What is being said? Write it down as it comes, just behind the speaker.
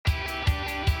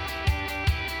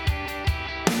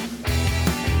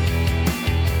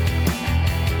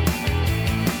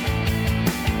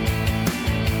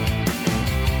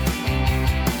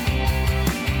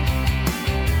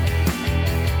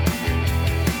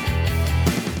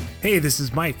Hey, this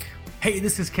is Mike. Hey,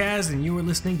 this is Kaz, and you are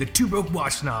listening to Two Broke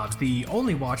Watch Snobs, the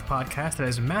only watch podcast that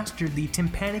has mastered the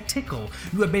tympanic tickle.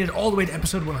 You have made it all the way to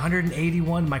episode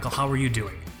 181. Michael, how are you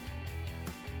doing?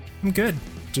 I'm good.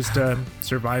 Just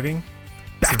surviving.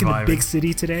 Back in the big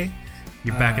city today.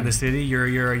 You're back in the city. You're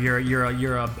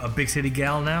a big city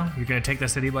gal now. You're gonna take the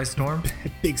city by storm.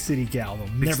 Big city gal. They'll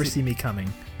never see me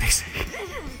coming. Big city.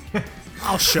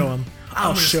 I'll show them.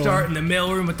 I'm gonna start in the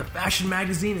mailroom with the fashion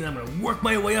magazine, and I'm gonna work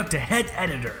my way up to head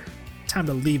editor. Time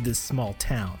to leave this small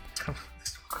town.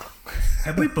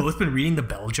 Have we both been reading The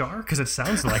Bell Jar? Because it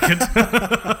sounds like it.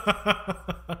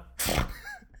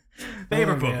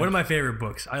 Favorite book. One of my favorite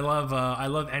books. I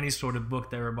love any sort of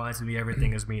book that reminds me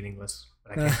everything is meaningless.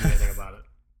 I can't do anything about it.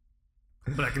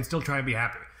 But I can still try and be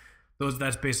happy.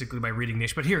 That's basically my reading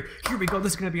niche. But here we go.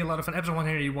 This is going to be a lot of fun. Episode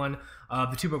 181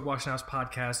 of the Two Broke Watch Snobs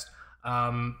podcast.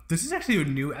 This is actually a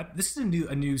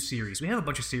new series. We have a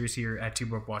bunch of series here at Two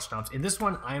Broke Watch Snobs. In this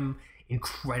one, I'm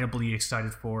incredibly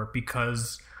excited for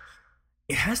because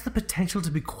it has the potential to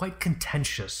be quite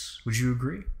contentious. Would you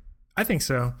agree? I think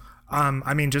so.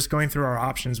 I mean, just going through our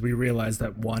options, we realized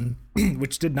that one,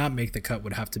 which did not make the cut,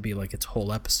 would have to be like its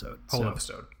whole episode.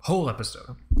 Whole episode.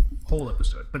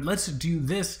 But let's do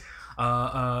this.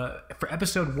 For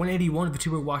episode 181 of the Two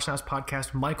Broke Watch Snobs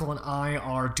podcast, Michael and I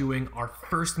are doing our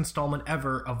first installment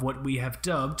ever of what we have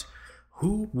dubbed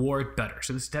Who Wore It Better.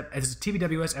 So this is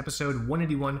TBWS episode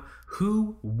 181,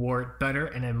 Who Wore It Better?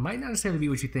 And it might not necessarily be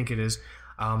what you think it is.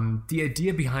 The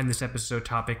idea behind this episode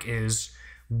topic is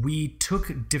we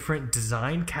took different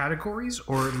design categories,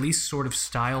 or at least sort of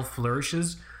style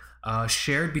flourishes,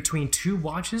 shared between two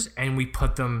watches, and we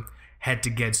put them head to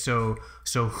head. So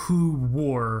who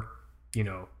wore, this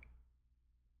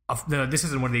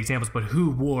isn't one of the examples, but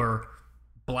who wore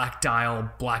black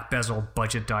dial, black bezel,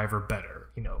 budget diver better?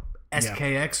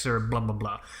 SKX or blah, blah,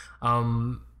 blah.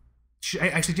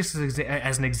 Actually, just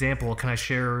as an example, can I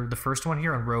share the first one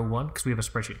here on row one? Because we have a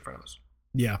spreadsheet in front of us.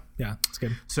 Yeah, it's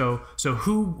good. So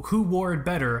who wore it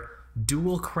better?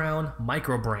 Dual Crown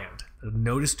Micro Brand,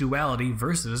 Notice Duality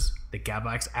versus the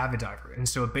Gabax Avidiver. And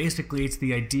so basically it's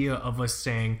the idea of us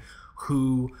saying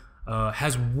who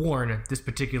has worn this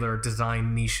particular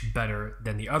design niche better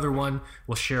than the other one.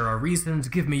 We'll share our reasons.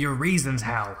 Give me your reasons,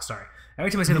 Hal. Sorry.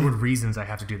 Every time I say the word reasons, I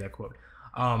have to do that quote.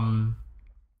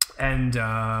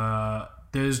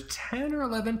 There's 10 or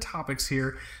 11 topics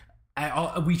here.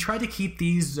 We try to keep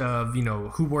these,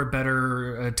 who wore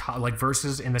better like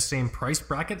verses in the same price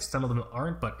bracket. Some of them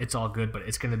aren't, but it's all good. But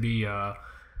it's going to be.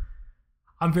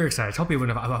 I'm very excited. I hope we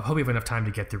have enough time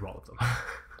to get through all of them.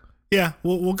 Yeah,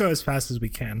 we'll go as fast as we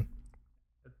can.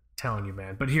 Telling you,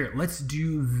 man. But here, let's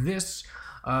do this.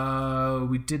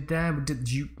 We did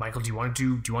that. Michael? Do you want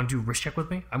to do wrist check with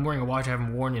me? I'm wearing a watch I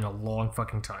haven't worn in a long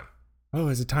fucking time. Oh,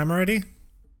 is it time already?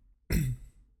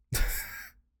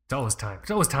 It's always time.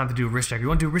 It's always time to do a wrist check. You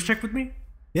want to do a wrist check with me?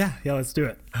 Yeah, let's do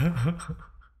it.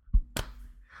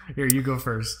 Here, you go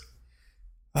first.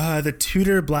 The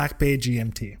Tudor Black Bay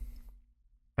GMT.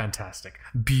 Fantastic.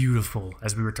 Beautiful,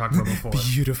 as we were talking about before.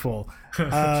 Beautiful.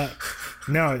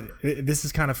 No, this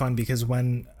is kind of fun because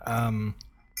when...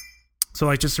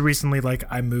 just recently,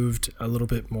 I moved a little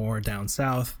bit more down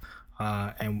south.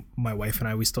 And my wife and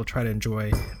I, we still try to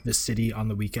enjoy the city on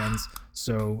the weekends.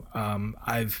 So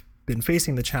I've been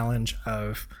facing the challenge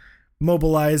of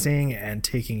mobilizing and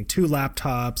taking two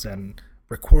laptops and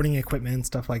recording equipment and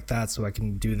stuff like that, so I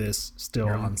can do this still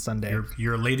on Sunday.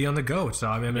 You're a lady on the go, so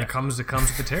I mean, it comes with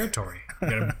the territory. You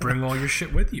gotta bring all your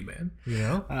shit with you, man.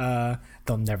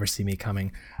 They'll never see me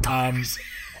coming.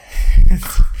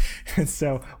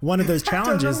 So one of those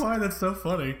challenges. I don't know why that's so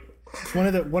funny.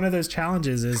 One of those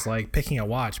challenges is picking a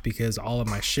watch because all of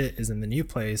my shit is in the new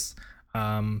place.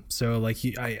 I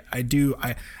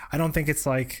don't think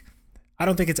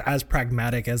it's as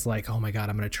pragmatic as oh my God,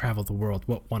 I'm going to travel the world.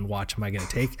 What one watch am I going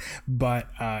to take? But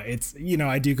it's,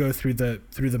 I do go through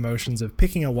the motions of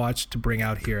picking a watch to bring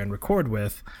out here and record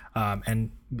with.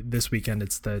 And this weekend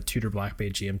it's the Tudor Black Bay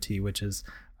GMT, which is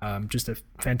just a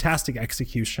fantastic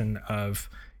execution of,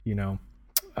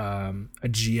 a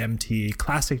GMT,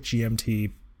 classic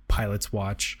GMT pilot's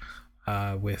watch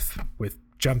with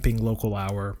jumping local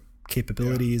hour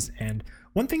capabilities. Yeah. And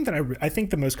one thing that I think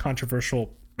the most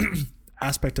controversial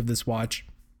aspect of this watch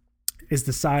is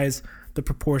the size, the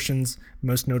proportions,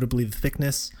 most notably the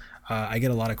thickness. I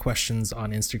get a lot of questions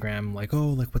on Instagram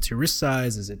what's your wrist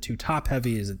size? Is it too top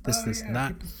heavy? Is it this and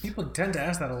that? People tend to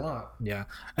ask that a lot. Yeah.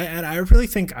 And I really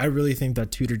think that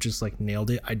Tudor just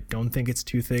nailed it. I don't think it's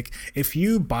too thick. If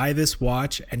you buy this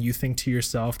watch and you think to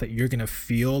yourself that you're going to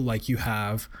feel like you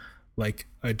have like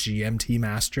a GMT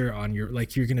master on your,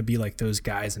 like you're gonna be like those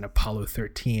guys in Apollo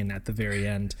 13 at the very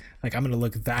end. Like I'm gonna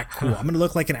look that cool. I'm gonna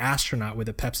look like an astronaut with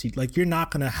a Pepsi. Like you're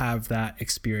not gonna have that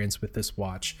experience with this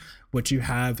watch. What you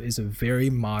have is a very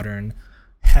modern,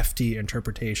 hefty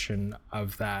interpretation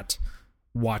of that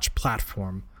watch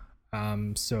platform.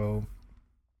 So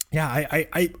yeah,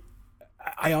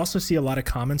 I also see a lot of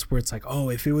comments where it's like, oh,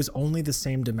 if it was only the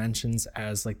same dimensions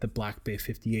as like the Black Bay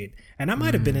 58, and I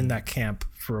might have been in that camp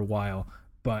for a while,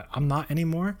 but I'm not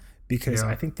anymore, because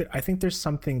I think there's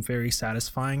something very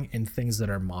satisfying in things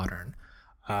that are modern.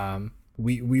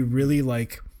 We really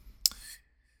like.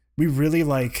 Do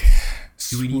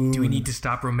we need to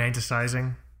stop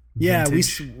romanticizing? Yeah, we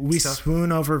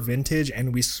swoon over vintage,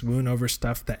 and we swoon over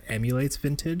stuff that emulates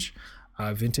vintage.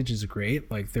 Vintage is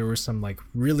great. Like there were some like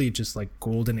really just like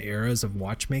golden eras of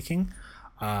watchmaking,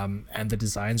 and the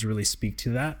designs really speak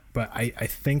to that. But I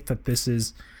think that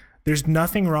there's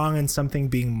nothing wrong in something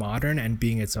being modern and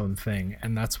being its own thing,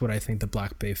 and that's what I think the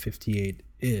Black Bay 58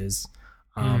 is.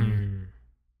 I'm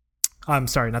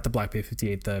sorry, not the Black Bay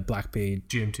 58, the Black Bay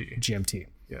GMT.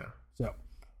 Yeah. So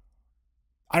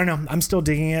I don't know. I'm still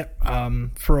digging it.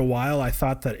 For a while, I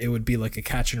thought that it would be like a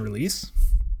catch and release.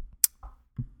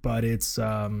 But it's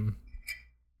I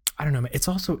don't know. It's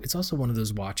also one of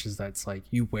those watches that's like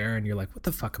you wear and you're like, what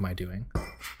the fuck am I doing?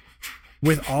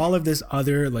 With all of this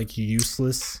other like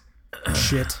useless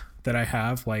shit that I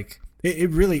have, like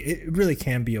it really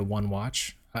can be a one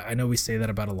watch. I know we say that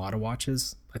about a lot of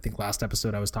watches. I think last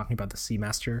episode I was talking about the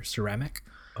Seamaster ceramic.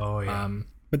 Oh yeah.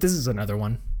 But this is another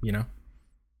one, you know?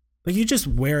 Like you just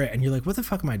wear it and you're like, what the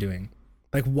fuck am I doing?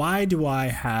 Like why do I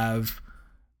have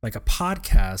like a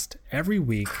podcast every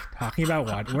week talking about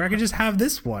what, where I could just have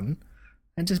this one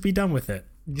and just be done with it.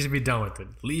 Just be done with it.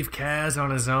 Leave Kaz on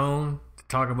his own to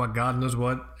talk about God knows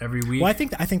what every week. Well, I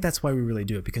think that's why we really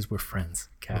do it, because we're friends,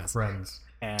 Kaz. We're friends.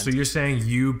 And so you're saying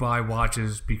you buy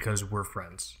watches because we're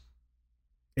friends?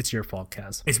 It's your fault,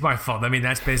 Kaz. It's my fault. I mean,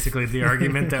 that's basically the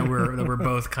argument that we're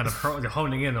both kind of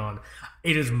honing in on.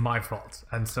 It is my fault,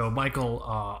 and so Michael,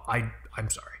 I'm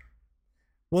sorry.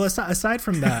 Well, aside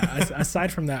from that,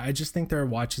 I just think there are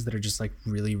watches that are just like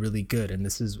really, really good. And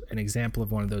this is an example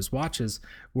of one of those watches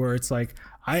where it's like,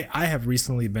 I have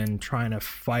recently been trying to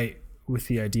fight with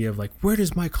the idea of like, where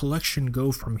does my collection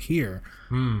go from here?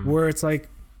 Where it's like,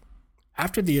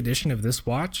 after the addition of this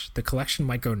watch, the collection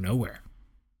might go nowhere.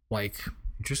 Like,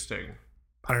 interesting.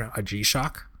 I don't know, a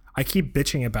G-Shock. I keep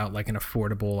bitching about like an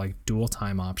affordable like dual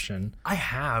time option. I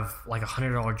have like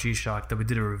 $100 G-Shock that we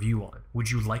did a review on.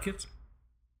 Would you like it?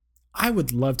 I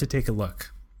would love to take a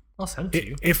look. I'll send it to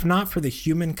you. If not for the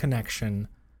human connection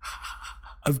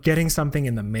of getting something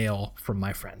in the mail from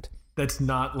my friend. That's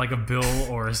not like a bill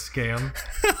or a scam.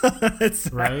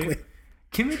 Exactly. Right?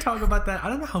 Can we talk about that? I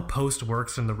don't know how post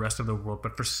works in the rest of the world,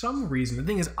 but for some reason, the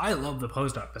thing is, I love the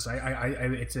post office.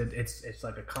 It's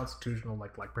like a constitutional,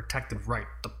 like protected right.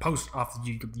 The post office,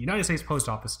 the United States Post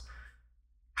Office,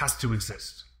 has to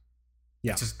exist.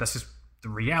 Yeah, that's just the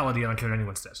reality. I don't care what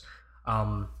anyone says.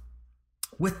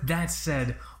 With that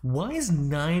said, why is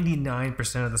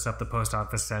 99% of the stuff the post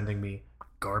office is sending me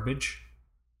garbage?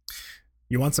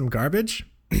 You want some garbage?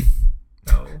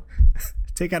 No.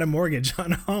 Take out a mortgage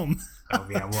on a home. Oh,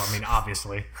 yeah. Well, I mean,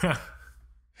 obviously.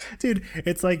 Dude,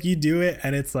 it's like you do it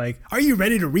and it's like, are you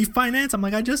ready to refinance? I'm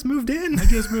like, I just moved in.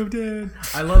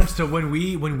 I love, so when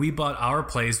we bought our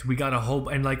place, we got a whole,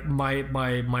 and like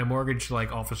my mortgage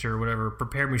like officer or whatever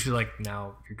prepared me. She's like,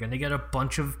 now you're going to get a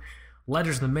bunch of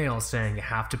letters in the mail saying you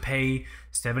have to pay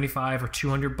 $75 or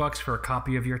 $200 for a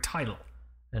copy of your title.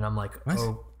 And I'm like, what?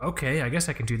 Oh, okay, I guess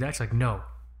I can do that. She's like, no,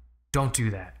 don't do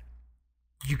that.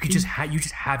 You could just have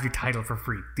your title for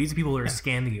free. These people are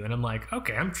scamming you. And I'm like,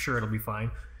 okay, I'm sure it'll be fine.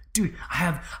 Dude,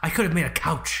 I could have made a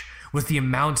couch with the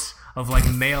amount of like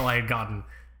mail I had gotten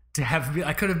to have.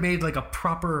 I could have made like a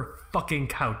proper fucking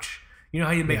couch. You know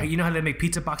how you make? You know how they make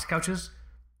pizza box couches?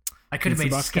 I could have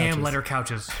made scam letter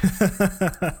couches.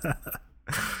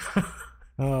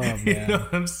 Oh man, you know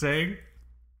what I'm saying?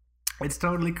 It's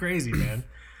totally crazy, man.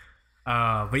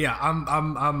 But yeah,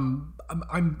 I'm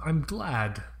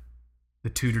glad the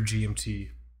Tudor GMT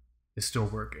is still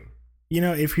working. You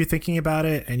know, if you're thinking about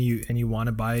it and you want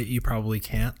to buy it, you probably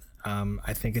can't.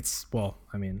 I think it's, well,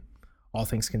 I mean, all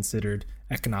things considered,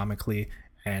 economically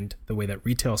and the way that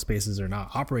retail spaces are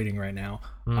not operating right now,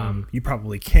 you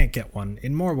probably can't get one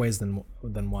in more ways than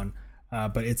one.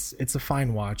 But it's a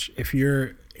fine watch. If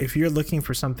you're looking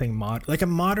for something like a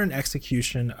modern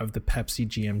execution of the Pepsi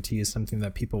GMT is something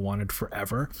that people wanted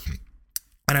forever.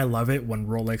 And I love it when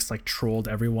Rolex like trolled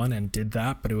everyone and did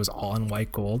that, but it was all in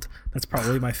white gold. That's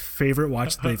probably my favorite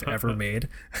watch that they've ever made.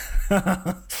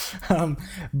 But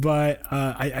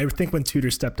I think when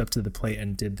Tudor stepped up to the plate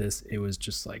and did this, it was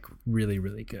just like really,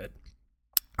 really good.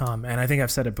 And I think I've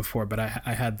said it before, but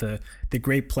I had the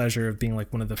great pleasure of being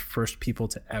like one of the first people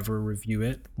to ever review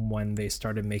it when they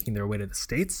started making their way to the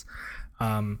States.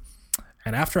 And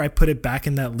after I put it back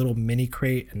in that little mini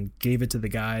crate and gave it to the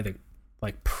guy, the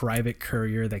like private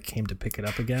courier that came to pick it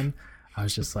up again, I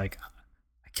was just like,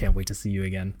 I can't wait to see you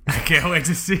again. I can't wait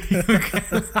to see you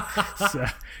again. So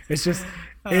it's just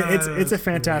it's a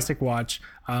fantastic watch.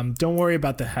 Don't worry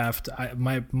about the heft.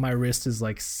 My wrist is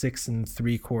like 6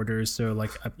 3/4, so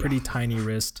like a pretty tiny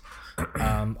wrist,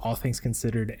 all things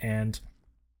considered. And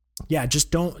yeah,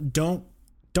 just don't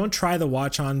try the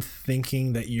watch on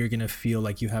thinking that you're gonna feel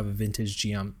like you have a vintage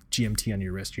GMT on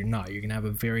your wrist. You're not. You're gonna have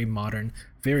a very modern,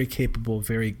 very capable,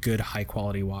 very good, high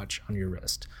quality watch on your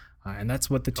wrist, and that's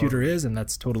what the Tudor is, and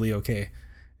that's totally okay.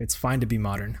 It's fine to be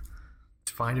modern.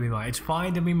 It's fine to be modern. It's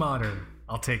fine to be modern.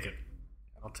 I'll take it.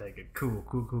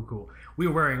 Cool. We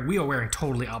are wearing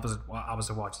totally opposite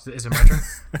watches. Is it my turn?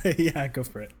 Yeah, go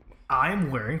for it. I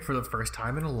am wearing for the first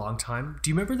time in a long time. Do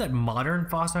you remember that modern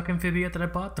Vostok Amphibia that I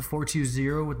bought, the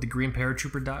 420 with the green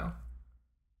paratrooper dial?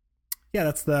 Yeah,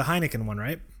 that's the Heineken one,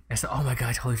 right? Oh my god,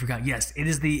 I totally forgot. Yes, it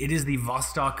is the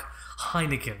Vostok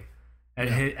Heineken,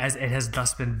 as it has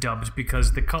thus been dubbed,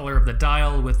 because the color of the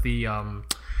dial with the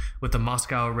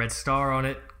Moscow red star on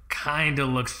it kind of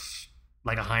looks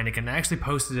like a Heineken. I actually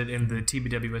posted it in the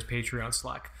TBWS Patreon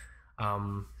Slack.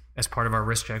 As part of our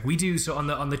wrist check, we do so on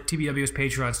the TBWS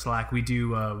Patreon Slack. We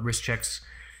do wrist checks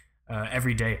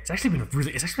every day. It's actually been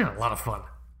a lot of fun.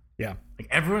 Yeah, like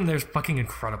everyone there's fucking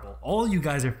incredible. All you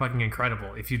guys are fucking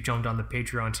incredible. If you jumped on the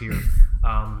Patreon tier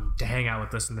to hang out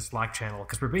with us in the Slack channel,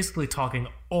 because we're basically talking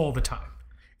all the time.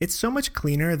 It's so much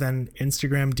cleaner than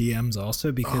Instagram DMs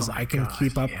also, because I can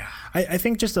keep up. Yeah. I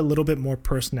think just a little bit more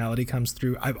personality comes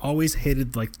through. I've always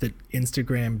hated like the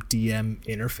Instagram DM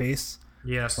interface.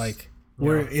 Yes, like.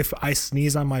 Where if I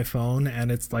sneeze on my phone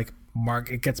and it's like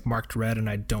it gets marked red and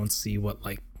I don't see what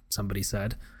like somebody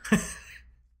said.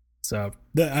 So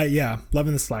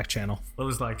loving the Slack channel. Love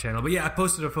the Slack channel. But yeah, I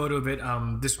posted a photo of it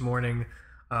this morning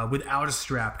without a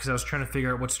strap, because I was trying to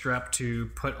figure out what strap to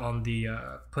put on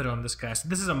this guy. So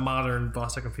this is a modern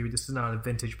Vostok Amphibia. This is not a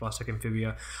vintage Vostok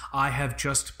Amphibia. I have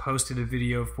just posted a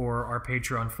video for our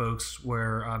Patreon folks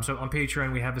where so on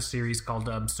Patreon we have a series called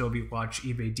Soviet Watch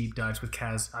eBay Deep Dives with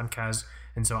Kaz. I'm Kaz,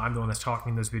 and so I'm the one that's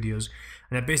talking in those videos.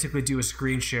 And I basically do a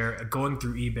screen share going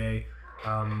through eBay,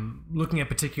 looking at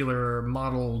particular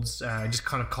models, just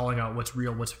kind of calling out what's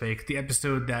real, what's fake. The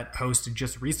episode that posted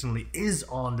just recently is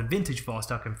on the vintage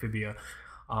Vostok Amphibia.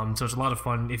 So it's a lot of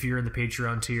fun. If you're in the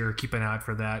Patreon tier, keep an eye out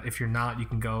for that. If you're not, you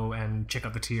can go and check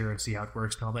out the tier and see how it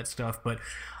works and all that stuff. But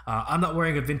I'm not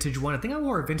wearing a vintage one. I think I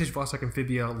wore a vintage Vostok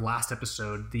Amphibia last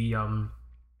episode. The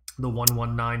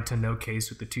 119 to no case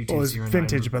with the 2209. Well, it's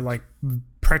vintage, but like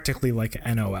practically like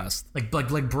NOS. Like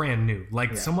brand new.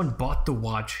 Like someone bought the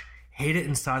watch, hid it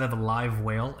inside of a live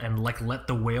whale, and like let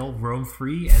the whale roam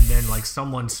free, and then like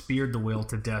someone speared the whale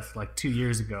to death like 2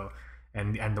 years ago,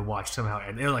 and the watch somehow,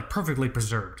 and they're like perfectly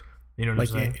preserved. You know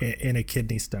what I'm saying? In a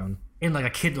kidney stone. In like a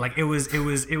kid, like it was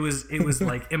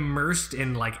like immersed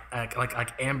in like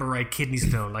amberite kidney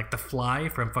stone, like the fly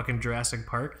from fucking Jurassic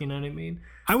Park. You know what I mean?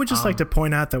 I would just like to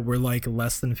point out that we're like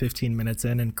less than 15 minutes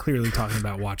in and clearly talking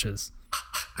about watches.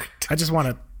 I just want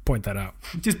to point that out.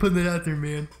 Just putting that out there,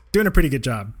 man. Doing a pretty good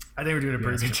job. I think we're doing a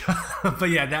pretty good job. But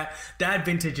yeah, that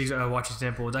vintage watch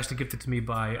example was actually gifted to me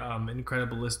by an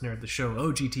incredible listener of the show,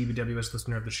 OGTBWS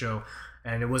listener of the show,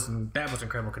 and that was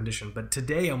incredible condition. But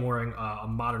today I'm wearing a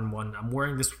modern one. I'm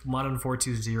wearing this modern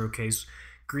 420 case,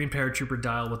 green paratrooper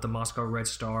dial with the Moscow red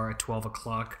star at 12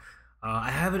 o'clock. I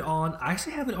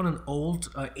actually have it on an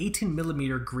old 18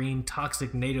 millimeter green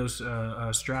toxic NATO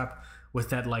strap with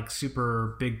that like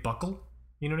super big buckle.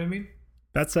 You know what I mean?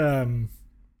 That's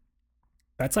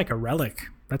like a relic.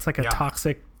 That's like a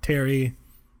toxic Terry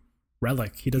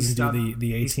relic. He doesn't do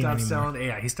the 18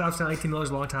 anymore. He stopped selling 18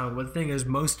 millers a long time ago. But the thing is,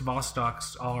 most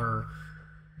Vostoks are...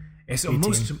 So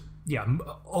 18.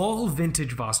 All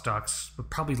vintage Vostoks, but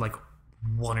probably like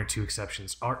one or two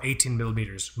exceptions, are 18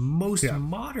 millimeters. Most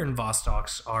modern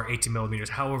Vostoks are 18 millimeters.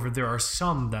 However, there are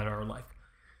some that are like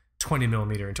 20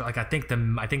 millimeter. Like I think the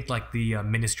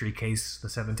Ministry case, the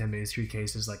 710 Ministry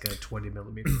case, is like a 20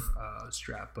 millimeter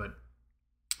strap. But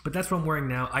that's what I'm wearing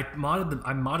now. I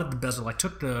modded the bezel. I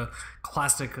took the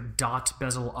classic dot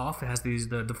bezel off. It has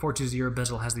the 420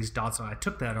 bezel has these dots on it. I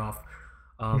took that off.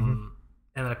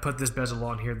 and I put this bezel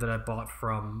on here that I bought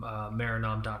from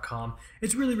Marinam.com.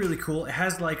 It's really, really cool. It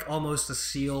has like almost a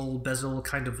steel bezel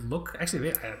kind of look.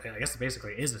 Actually, I guess it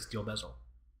basically is a steel bezel.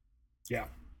 Yeah.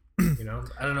 You know,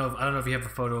 I don't know if you have a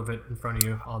photo of it in front of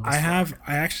you on this.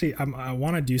 I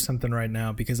want to do something right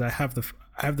now because I have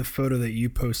the photo that you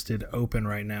posted open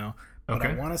right now. But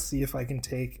I want to see if I can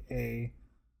take a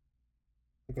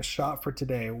shot for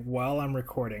today while I'm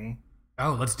recording.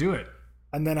 Oh, let's do it.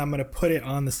 And then I'm going to put it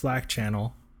on the Slack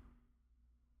channel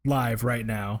live right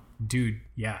now. Dude,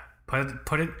 yeah. Put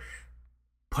it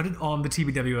on the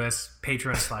TBWS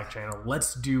Patreon Slack channel.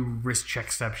 Let's do wrist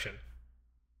checkception.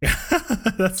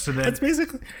 that's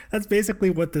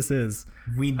basically what this is.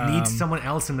 We need someone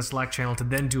else in the Slack channel to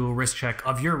then do a wrist check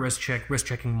of your wrist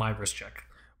checking my wrist check.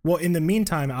 Well, in the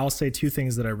meantime, I'll say two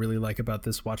things that I really like about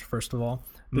this watch. First of all,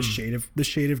 the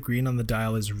shade of green on the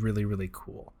dial is really, really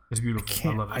cool. It's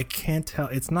beautiful. I love it. I can't tell.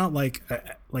 It's not like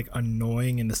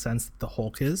annoying in the sense that the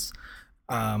Hulk is,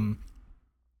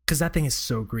 because that thing is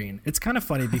so green. It's kind of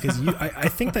funny because I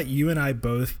think that you and I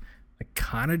both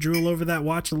kind of drool over that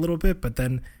watch a little bit, but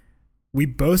then we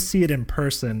both see it in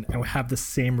person and we have the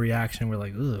same reaction. We're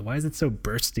like, ugh, why is it so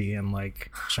bursty and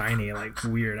like shiny, like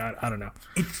weird? I don't know.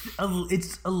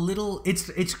 It's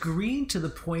green to the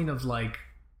point of like,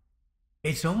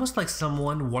 it's almost like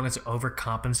someone wanted to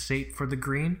overcompensate for the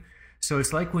green. So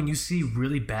it's like when you see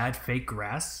really bad fake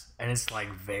grass and it's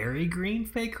like very green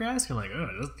fake grass, you're like,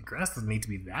 oh, the grass doesn't need to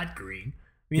be that green.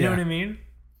 You know what I mean?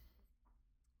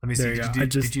 Let me see.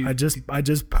 I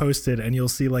just posted, and you'll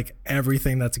see like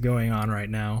everything that's going on right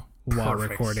now while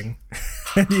recording.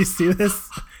 And you see this?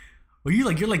 Well,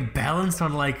 you're like balanced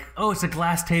on like, oh, it's a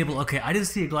glass table. Okay, I didn't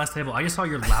see a glass table. I just saw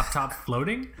your laptop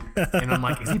floating, and I'm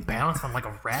like, is he balanced on like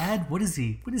a rad? What is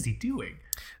he doing?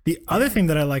 The other thing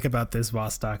that I like about this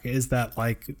Vostok is that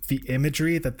like the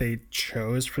imagery that they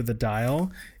chose for the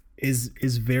dial is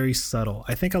very subtle.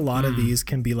 I think a lot of these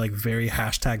can be like very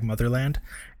 #motherland.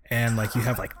 And like you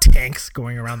have like tanks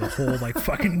going around the whole like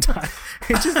fucking time.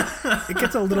 It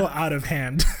gets a little out of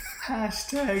hand.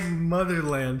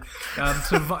 #motherland.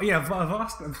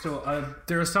 Vostok. So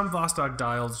there are some Vostok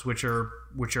dials which are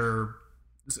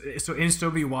so in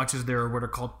Stobi watches there are what are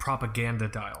called propaganda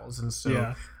dials, and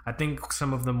so I think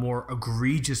some of the more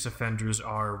egregious offenders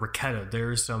are Raketa.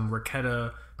 There's some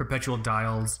Raketa perpetual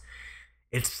dials.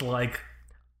 It's like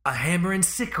a hammer and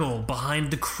sickle behind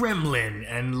the Kremlin,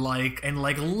 and like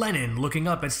Lenin looking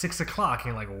up at 6 o'clock, and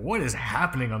you're like, what is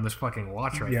happening on this fucking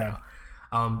watch right now?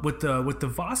 With the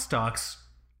Vostoks,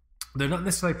 they're not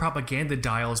necessarily propaganda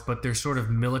dials, but they're sort of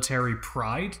military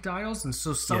pride dials, and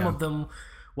so some of them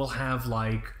will have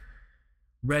like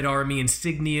Red Army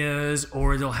insignias,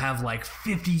 or they'll have like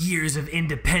 50 years of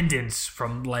independence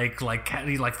from like from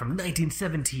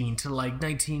 1917 to like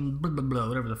 19 blah blah blah,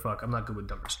 whatever the fuck. I'm not good with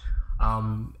numbers.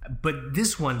 But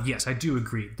this one, yes, I do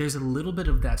agree. There's a little bit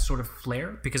of that sort of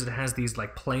flair because it has these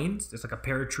like planes. It's like a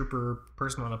paratrooper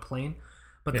person on a plane.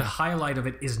 But the highlight of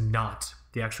it is not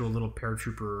the actual little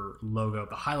paratrooper logo.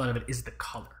 The highlight of it is the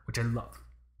color, which I love.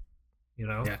 You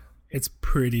know? Yeah. It's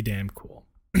pretty damn cool.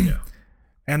 Yeah.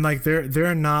 And like there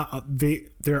are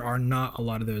not a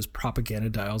lot of those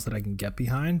propaganda dials that I can get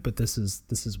behind, but this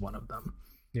is one of them.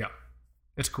 Yeah.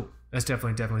 It's cool. That's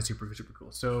definitely super, super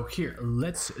cool. So here,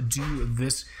 let's do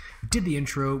this. We did the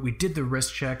intro. We did the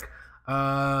wrist check.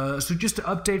 So just to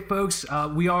update folks,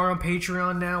 we are on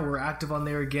Patreon now. We're active on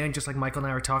there again, just like Michael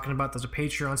and I were talking about. There's a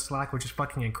Patreon Slack, which is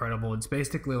fucking incredible. It's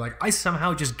basically like I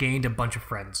somehow just gained a bunch of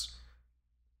friends.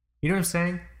 You know what I'm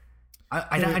saying?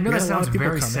 I know that sounds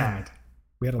very sad.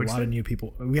 We had a lot of new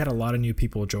people. We had a lot of new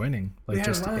people joining. Like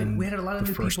we had a lot of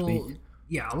new people. Week.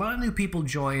 Yeah, a lot of new people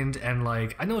joined, and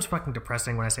like I know it's fucking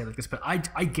depressing when I say it like this, but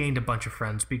I gained a bunch of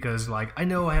friends because like I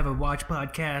know I have a watch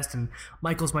podcast and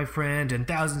Michael's my friend and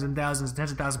thousands and thousands,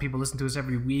 tens of thousands of people listen to us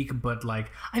every week, but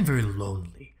like I'm very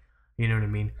lonely. You know what I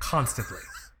mean? Constantly.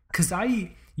 Because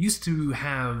I used to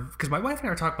have, because my wife and I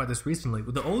were talking about this recently,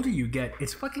 the older you get,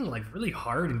 it's fucking like really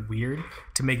hard and weird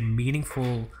to make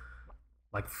meaningful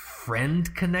like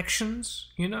friend connections,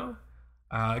 you know?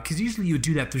 Because usually you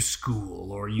do that through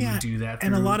school, or you do that through...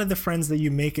 And a lot of the friends that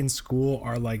you make in school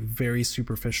are like very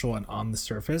superficial and on the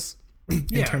surface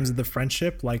in terms of the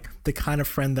friendship. Like the kind of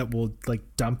friend that will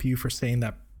like dump you for saying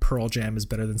that Pearl Jam is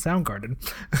better than Soundgarden.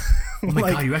 Oh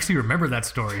my God, you actually remember that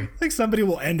story. Like somebody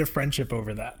will end a friendship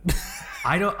over that.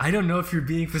 I don't know if you're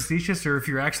being facetious or if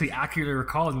you're actually accurately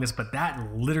recalling this, but that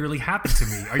literally happened to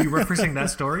me. Are you referencing that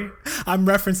story? I'm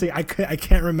referencing. I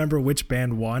can't remember which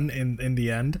band won in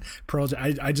the end. Pearl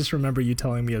Jam. I just remember you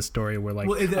telling me a story where like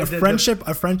a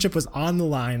friendship was on the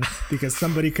line because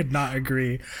somebody could not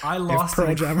agree. I lost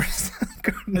Pearl Jam or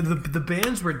Soundgarden. The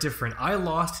bands were different. I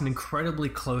lost an incredibly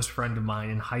close friend of mine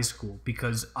in high school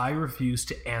because I refused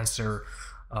to answer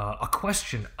a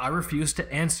question. I refused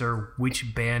to answer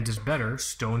which band is better,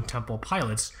 Stone Temple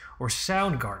Pilots or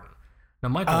Soundgarden. Now,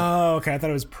 Michael. Oh, okay. I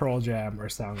thought it was Pearl Jam or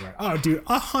Soundgarden. Oh, dude,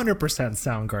 100%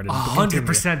 Soundgarden.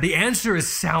 100%. The answer is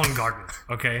Soundgarden.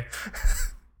 Okay.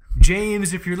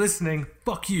 James, if you're listening,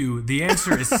 fuck you. The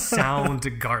answer is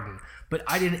Soundgarden. But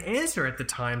I didn't answer at the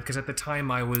time because at the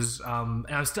time I was, and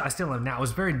I still am now. I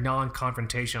was very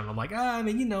non-confrontational. I'm like, I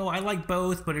mean, I like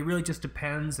both, but it really just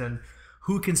depends. And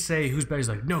who can say who's better? He's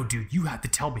like, no, dude, you have to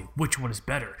tell me which one is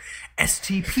better,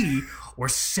 STP or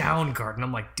Soundgarden.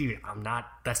 I'm like, dude, I'm not.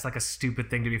 That's like a stupid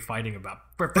thing to be fighting about.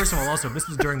 First of all, also, this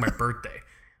was during my birthday.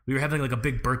 We were having like a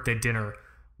big birthday dinner,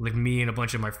 like me and a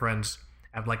bunch of my friends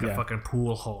at like a fucking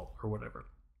pool hall or whatever.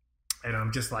 And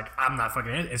I'm just like, I'm not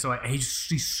fucking in it. And so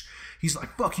he's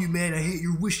like, fuck you, man. I hate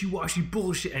your wishy-washy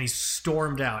bullshit. And he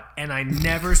stormed out. And I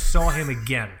never saw him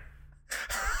again.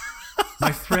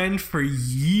 My friend for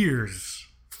years.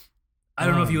 I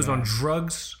don't know if he was on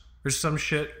drugs or some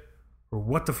shit or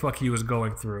what the fuck he was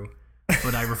going through.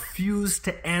 But I refused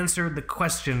to answer the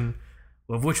question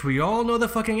of which we all know the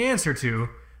fucking answer to.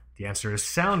 The answer is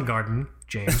Soundgarden,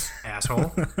 James,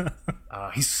 asshole.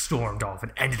 He stormed off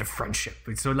and ended a friendship.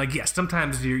 So, like, yes,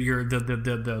 sometimes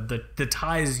the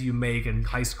ties you make in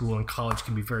high school and college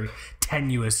can be very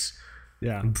tenuous,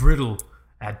 and brittle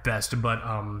at best. But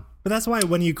that's why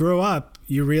when you grow up,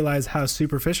 you realize how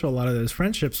superficial a lot of those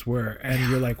friendships were,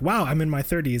 and you're like, wow, I'm in my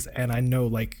 30s, and I know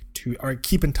like or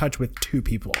keep in touch with 2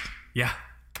 people. Yeah,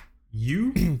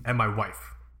 you and my wife.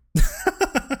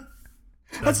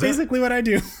 That's basically what I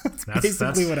do.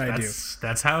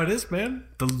 That's how it is, man.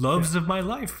 The loves of my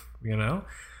life, But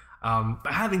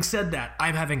having said that,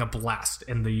 I'm having a blast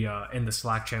in the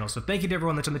Slack channel. So thank you to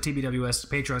everyone that's on the TBWS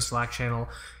Patreon Slack channel.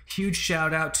 Huge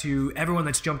shout out to everyone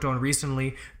that's jumped on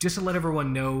recently. Just to let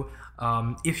everyone know,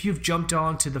 if you've jumped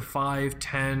on to the $5,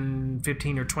 $10,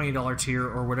 $15, or $20 tier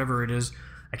or whatever it is,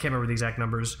 I can't remember the exact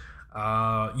numbers.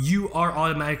 You are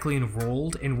automatically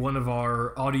enrolled in one of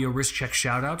our audio wrist check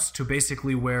shoutouts to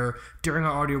basically where during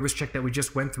our audio wrist check that we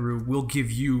just went through, we'll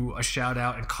give you a shout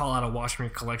out and call out a watch from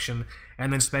your collection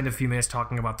and then spend a few minutes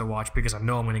talking about the watch because I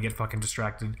know I'm going to get fucking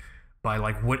distracted by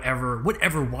like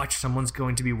whatever watch someone's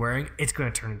going to be wearing. It's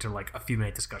going to turn into like a few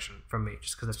minute discussion from me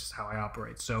just because that's just how I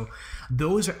operate. So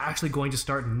those are actually going to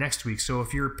start next week. So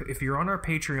if you're on our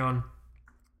Patreon,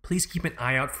 please keep an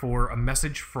eye out for a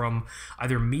message from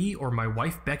either me or my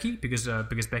wife, Becky, because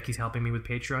Becky's helping me with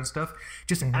Patreon stuff,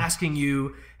 just asking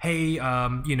you, hey,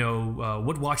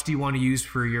 what watch do you want to use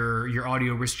for your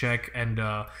audio wrist check? And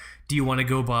do you want to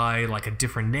go by like a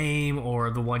different name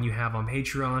or the one you have on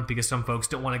Patreon? Because some folks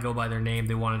don't want to go by their name.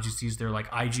 They want to just use their like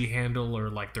IG handle or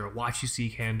like their Watch You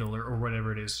Seek handle or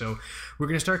whatever it is. So we're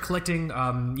going to start collecting,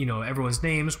 everyone's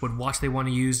names, what watch they want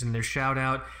to use in their shout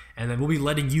out. And then we'll be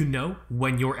letting you know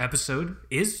when your episode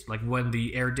is, like when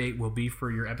the air date will be for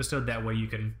your episode. That way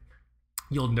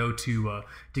you'll know to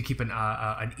keep an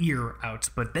ear out.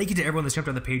 But thank you to everyone that's jumped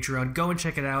on the Patreon. Go and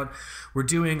check it out. We're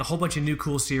doing a whole bunch of new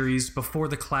cool series before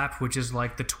the clap, which is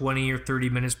like the 20 or 30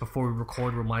 minutes before we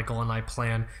record where Michael and I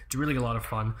plan. It's really a lot of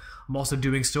fun. I'm also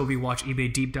doing Still Be Watch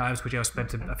eBay deep dives, which I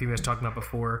spent a few minutes talking about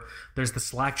before. There's the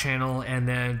Slack channel, and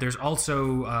then there's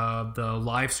also the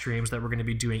live streams that we're going to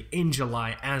be doing in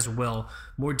July as well.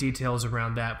 More details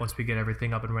around that once we get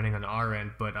everything up and running on our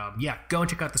end. But go and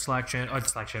check out the Slack channel.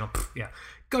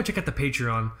 Go check out the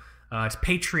Patreon. It's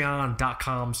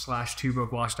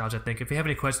patreon.com/twobrokeWatchdogs, I think. If you have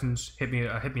any questions, hit me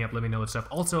up, let me know what's up.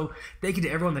 Also, thank you to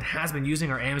everyone that has been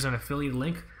using our Amazon affiliate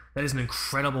link. That is an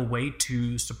incredible way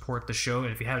to support the show.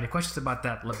 And if you have any questions about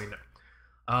that, let me know.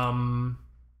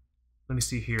 Let me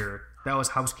see here. That was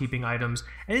housekeeping items.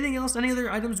 Anything else? Any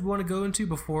other items we want to go into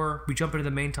before we jump into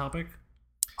the main topic?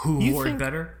 Who wore it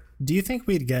better? Do you think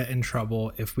we'd get in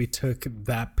trouble if we took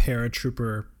that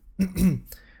paratrooper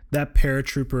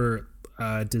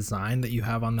design that you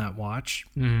have on that watch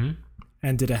and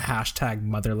did a hashtag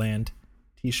Motherland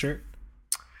t-shirt?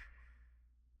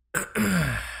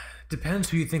 Depends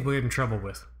who you think we'll get in trouble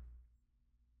with.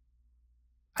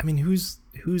 I mean, who's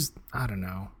I don't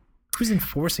know. Who's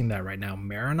enforcing that right now?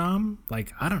 Marinam?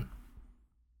 Like, I don't.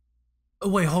 Oh,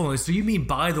 wait, hold on. So you mean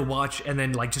buy the watch and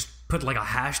then like just put like a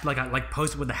hash, like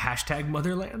post it with the hashtag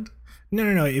Motherland?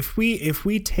 No. If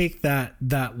we take that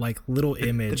like little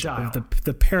image of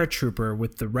the paratrooper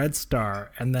with the red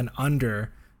star and then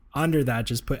under under that,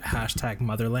 just put hashtag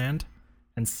Motherland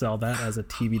and sell that as a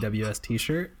TBWS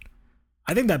t-shirt.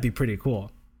 I think that'd be pretty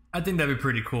cool. I think that'd be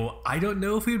pretty cool. I don't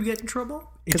know if we would get in trouble.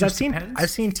 Because I've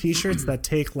seen t-shirts that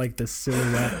take like the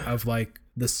silhouette of like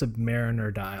the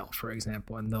Submariner dial, for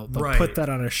example, and they'll put that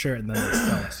on a shirt and then they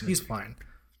sell it. He's fine.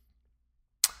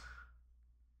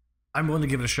 I'm willing to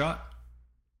give it a shot.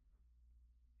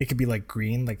 It could be like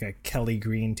green, like a Kelly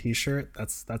green t-shirt.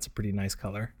 That's a pretty nice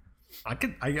color. I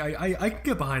can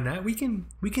get behind that. We can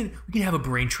have a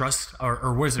brain trust,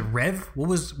 or what is it, Rev?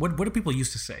 What do people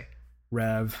used to say?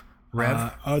 Rev.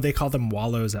 They call them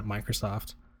wallows at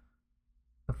Microsoft.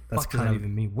 The fuck does that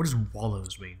even mean? What does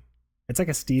wallows mean? It's like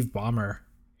a Steve Ballmer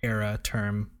era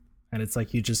term, and it's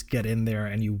like you just get in there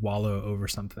and you wallow over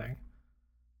something.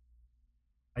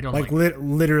 I don't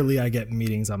literally. I get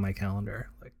meetings on my calendar.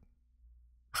 Like,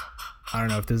 I don't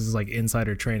know if this is like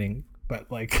insider training,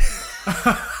 but like,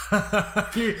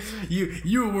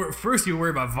 you were first you worry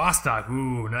about Vostok.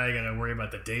 Ooh, now you gotta worry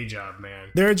about the day job,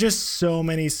 man. There are just so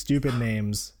many stupid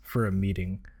names for a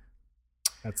meeting.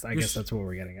 I guess that's what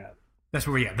we're getting at. That's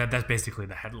where that's basically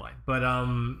the headline. But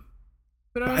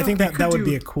I think that would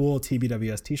be a cool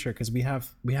TBWS t-shirt because we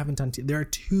haven't done. There are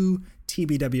 2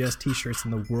 TBWS t-shirts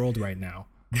in the world right now.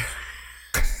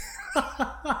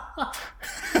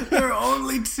 There are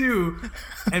only 2,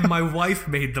 and my wife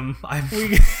made them.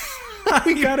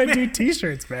 We gotta do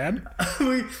t-shirts, man.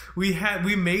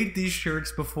 We made these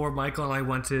shirts before Michael and I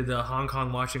went to the Hong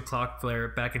Kong watching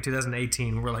Clockflare back in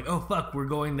 2018. We're like, oh fuck, we're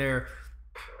going there.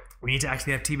 We need to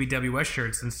actually have TBWS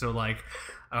shirts, and so like,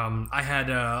 I had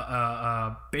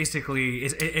basically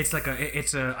it's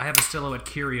I have a Silhouette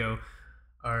Curio,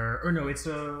 or no, it's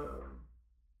a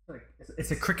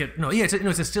Cricut. No, yeah, it's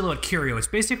a Silhouette Curio. It's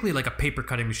basically like a paper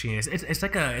cutting machine. It's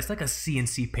like a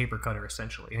CNC paper cutter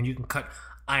essentially, and you can cut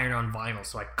iron on vinyl.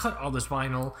 So I cut all this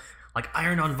vinyl, like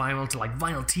iron on vinyl to like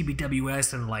vinyl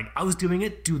TBWS, and like I was doing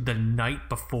it, dude, the night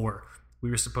before we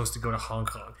were supposed to go to Hong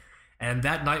Kong. And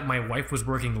that night, my wife was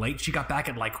working late. She got back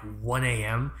at like 1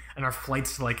 a.m. and our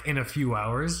flight's like in a few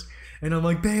hours. And I'm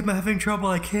like, babe, I'm having trouble.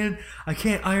 I can't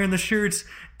iron the shirts.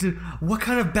 What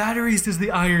kind of batteries does the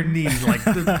iron need? Like,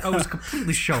 I was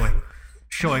completely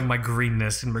showing my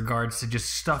greenness in regards to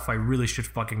just stuff I really should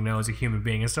fucking know as a human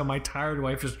being. And so my tired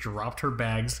wife just dropped her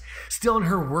bags, still in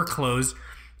her work clothes,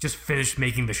 just finished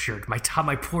making the shirt. My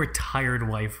poor tired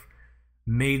wife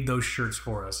made those shirts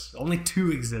for us. Only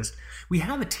 2 exist. We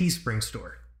have a Teespring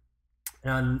store,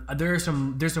 and there's a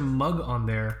mug on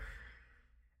there,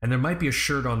 and there might be a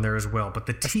shirt on there as well. But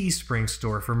the Teespring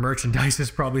store for merchandise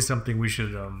is probably something we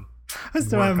should. I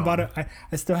still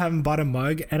haven't bought a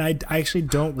mug, and I actually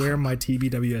don't wear my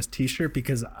TBWS t-shirt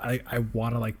because I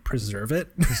want to like preserve it.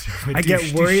 I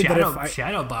get worried that if I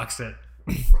shadow box it.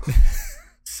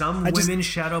 Some women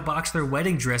shadow box their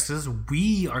wedding dresses.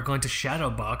 We are going to shadow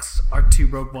box our 2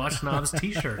 Broke Watch Snobs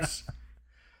t-shirts.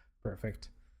 Perfect.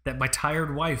 That my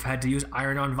tired wife had to use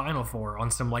iron on vinyl for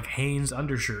on some like Hanes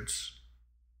undershirts.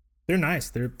 They're nice.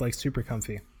 They're like super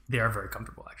comfy. They are very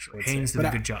comfortable, actually. Hanes did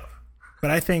a good job. But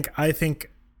I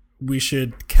think we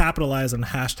should capitalize on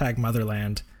hashtag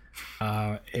Motherland.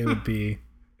 It would be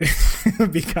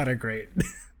kind of great.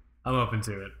 I'm open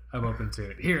to it.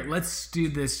 Here, let's do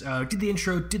this. Did the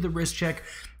intro, did the wrist check,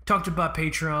 talked about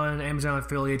Patreon, Amazon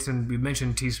affiliates, and we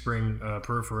mentioned Teespring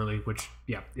peripherally, which,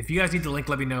 yeah, if you guys need the link,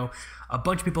 let me know. A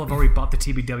bunch of people have already bought the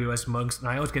TBWS mugs, and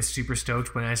I always get super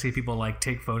stoked when I see people like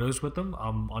take photos with them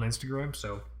on Instagram.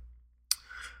 So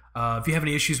if you have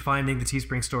any issues finding the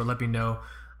Teespring store, let me know.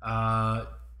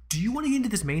 Do you want to get into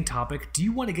this main topic? Do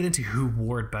you want to get into who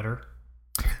wore it better?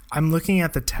 I'm looking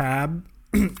at the tab.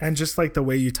 And just like the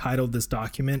way you titled this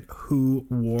document, who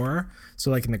wore,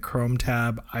 so like in the Chrome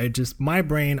tab, my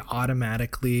brain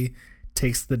automatically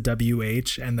takes the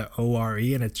WH and the ORE,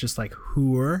 and it's just like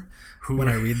whoer when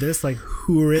I read this, like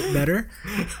whoer it better.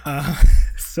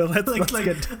 So let's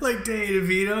get like Danny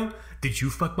DeVito. Did you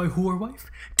fuck my whore wife?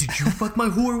 Did you fuck my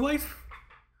whore wife?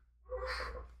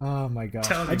 Oh my god!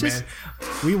 Tell me, man.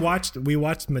 We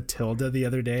watched Matilda the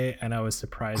other day, and I was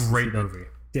surprised. Great movie.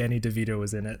 Danny DeVito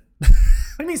was in it.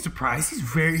 I mean, surprised.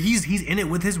 He's in it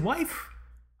with his wife.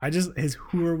 His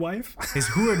whore wife. His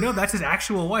whore? No, that's his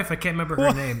actual wife. I can't remember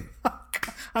her name.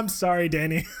 I'm sorry,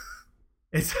 Danny.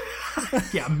 It's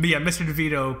yeah, Mr.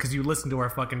 DeVito, because you listen to our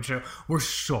fucking show. We're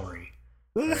sorry.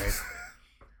 Right?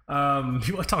 You want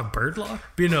to talk bird law?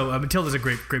 But Matilda's a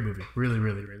great movie. Really,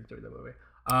 really, really enjoyed that movie.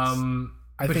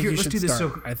 I think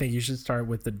you should start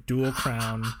with the dual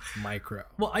crown micro.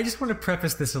 Well, I just want to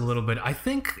preface this a little bit. I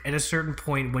think at a certain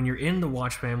point when you're in the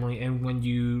watch family and when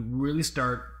you really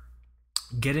start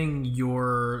getting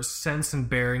your sense and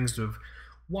bearings of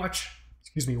watch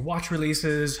watch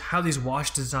releases, how these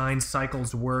watch design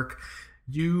cycles work,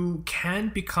 you can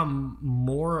become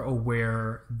more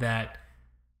aware that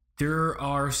there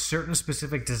are certain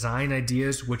specific design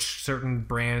ideas which certain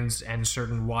brands and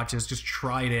certain watches just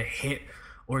try to hit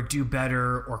or do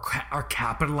better or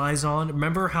capitalize on.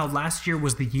 Remember how last year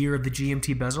was the year of the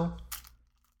GMT bezel?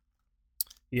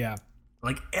 Yeah.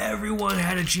 Like everyone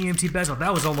had a GMT bezel.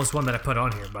 That was almost one that I put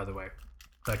on here, by the way.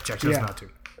 But I chose not to.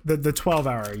 The 12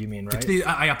 hour, you mean, right?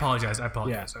 I apologize. The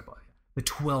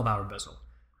 12-hour bezel.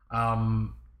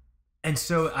 And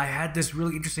so I had this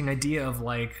really interesting idea of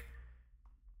like,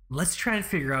 let's try and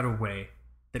figure out a way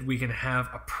that we can have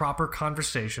a proper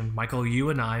conversation. Michael, you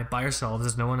and I, by ourselves.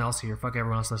 There's no one else here. Fuck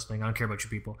everyone else listening. I don't care about you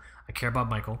people. I care about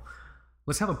Michael.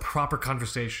 Let's have a proper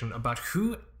conversation about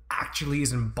who actually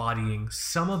is embodying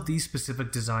some of these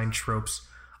specific design tropes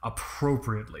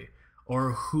appropriately,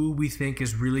 or who we think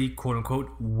is really, quote unquote,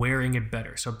 wearing it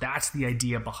better. So that's the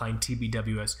idea behind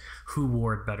TBWS. Who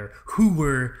wore it better?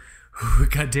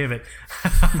 God damn it.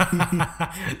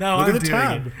 No, Look I'm at the doing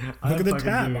tab. it. Look at the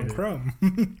tab doing on it.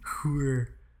 Chrome.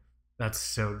 That's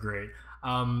so great.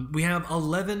 We have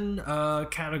 11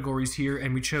 categories here,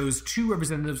 and we chose 2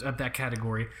 representatives of that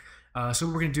category. So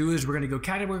what we're going to do is we're going to go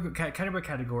category by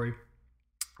category.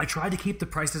 I tried to keep the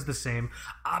prices the same.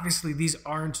 Obviously, these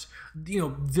aren't,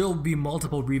 there'll be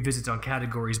multiple revisits on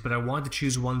categories, but I wanted to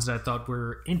choose ones that I thought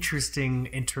were interesting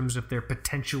in terms of their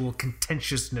potential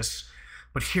contentiousness.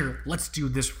 But here, let's do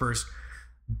this first.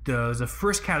 The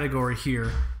first category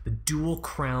here, the Dual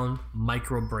Crown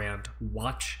Micro Brand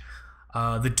watch.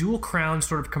 The Dual Crown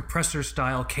sort of compressor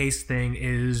style case thing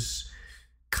is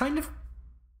kind of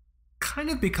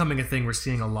becoming a thing we're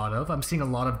seeing a lot of. I'm seeing a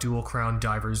lot of Dual Crown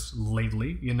divers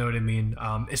lately, you know what I mean?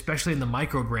 Especially in the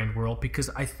micro brand world, because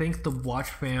I think the watch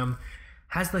fam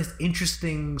has this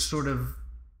interesting sort of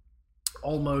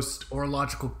almost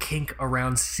orological kink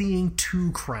around seeing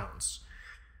 2 crowns.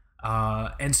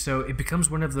 And so it becomes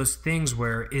one of those things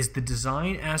where is the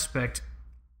design aspect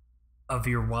of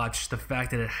your watch the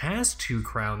fact that it has 2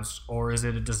 crowns, or is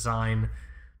it a design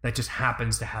that just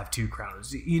happens to have 2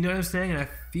 crowns? You know what I'm saying? And I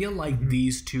feel like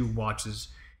these 2 watches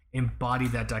embody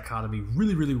that dichotomy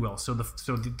really, really well. So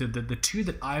the 2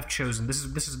 that I've chosen, this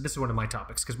is one of my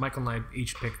topics, because Michael and I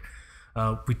each pick.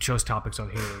 We chose topics on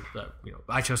here.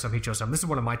 I chose some, he chose some. This is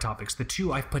one of my topics. The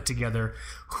 2 I've put together: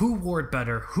 who wore it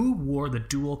better? Who wore the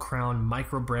Dual Crown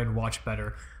Micro Brand watch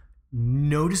better?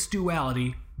 Notice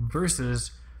duality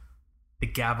versus the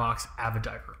Gavox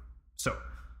Avidiver. So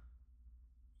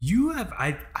you've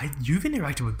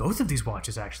interacted with both of these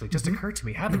watches, actually. Just occurred to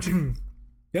me, haven't you?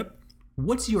 Yep.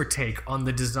 What's your take on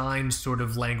the design sort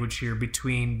of language here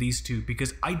between these 2?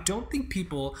 Because I don't think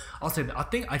people, I'll say that, I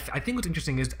think what's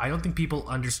interesting is I don't think people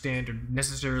understand or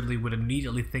necessarily would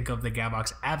immediately think of the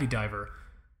Gavox Avidiver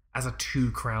as a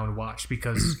 2 crown watch,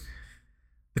 because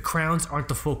the crowns aren't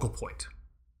the focal point.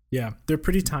 Yeah, they're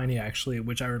pretty tiny, actually,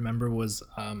 which I remember was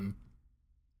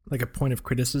like a point of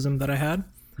criticism that I had.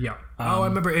 Yeah. I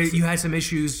remember you had some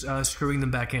issues screwing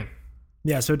them back in.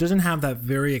 Yeah, so it doesn't have that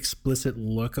very explicit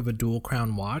look of a dual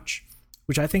crown watch,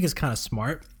 which I think is kind of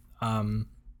smart,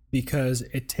 because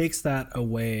it takes that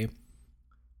away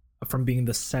from being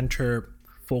the center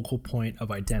focal point of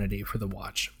identity for the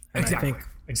watch. And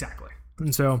Exactly.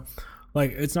 And so,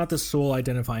 like, it's not the sole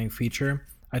identifying feature.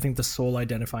 I think the sole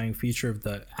identifying feature of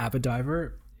the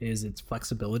Avidiver is its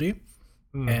flexibility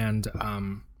and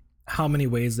how many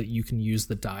ways that you can use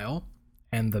the dial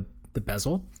and the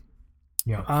bezel.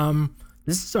 Yeah.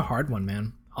 This is a hard one,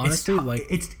 man. Honestly,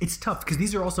 it's tough because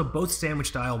these are also both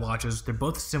sandwich dial watches. They're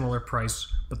both similar price,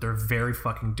 but they're very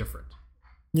fucking different.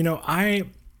 I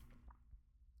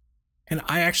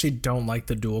actually don't like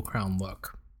the dual crown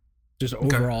look. Just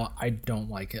overall, I don't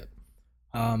like it.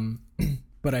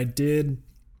 But I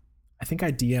think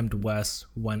I DM'd Wes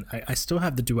when I still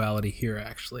have the duality here,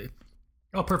 actually.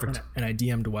 Oh, perfect. And I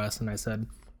DM'd Wes and I said,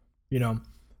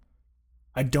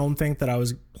 I don't think that I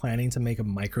was planning to make a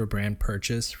micro brand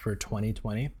purchase for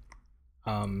 2020.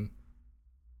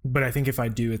 But I think if I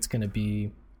do, it's going to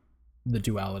be the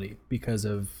duality because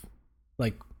of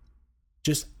like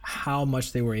just how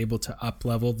much they were able to up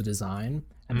level the design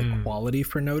and the quality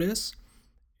for Notice.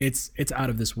 It's out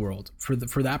of this world for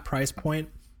that price point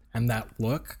and that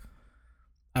look.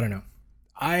 I don't know.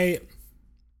 I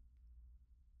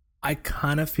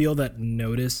kind of feel that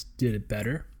Notice did it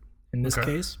better in this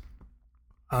case.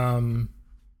 But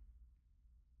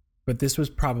this was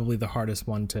probably the hardest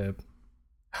one to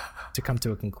come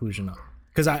to a conclusion on.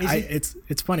 Because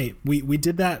it's funny. We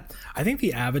did that. I think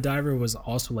the Avadiver was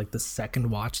also like the second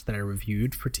watch that I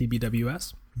reviewed for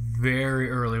TBWS. Very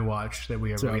early watch that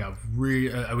we ever got.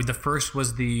 The first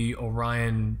was the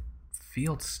Orion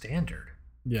Field Standard.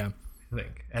 Yeah, I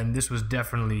think, and this was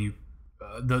definitely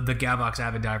the Gavox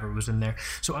Avadiver was in there.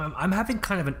 So I'm having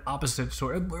kind of an opposite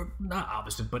sort of, not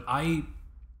opposite, but I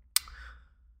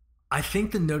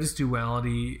think the Notice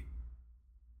Duality,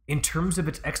 in terms of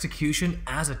its execution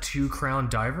as a 2-crown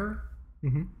diver,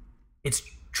 it's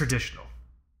traditional.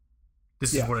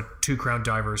 This is what a 2-crown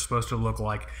diver is supposed to look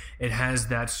like. It has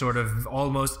that sort of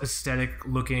almost aesthetic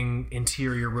looking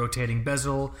interior rotating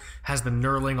bezel, has the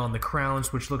knurling on the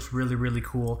crowns, which looks really, really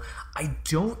cool. I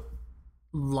don't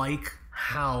like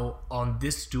how on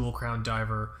this dual crown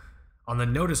diver, on the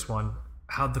Notice one,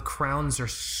 how the crowns are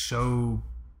so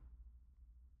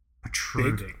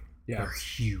protruding. Big. Yeah. They're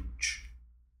huge.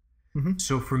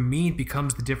 So for me, it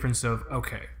becomes the difference of,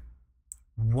 okay,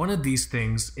 one of these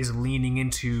things is leaning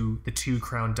into the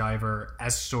 2-crown diver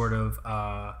as sort of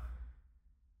a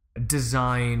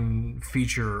design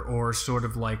feature, or sort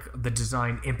of like the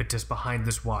design impetus behind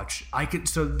this watch.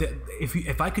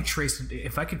 If I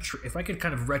could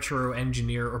kind of retro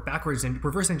engineer or backwards and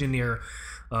reverse engineer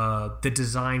the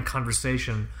design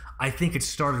conversation, I think it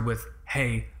started with,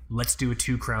 hey, let's do a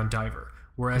 2-crown diver.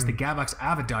 Whereas the Gavox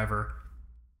Avadiver,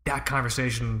 that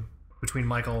conversation between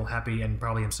Michael, Happy, and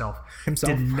probably himself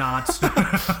did not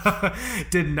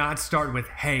start with,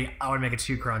 hey, I want to make a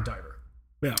 2-crown diver.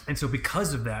 Yeah. And so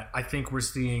because of that, I think we're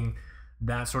seeing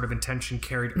that sort of intention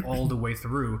carried all the way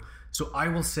through. So I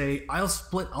will say, I'll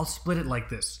split it like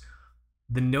this.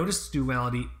 The Notice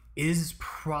Duality is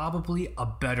probably a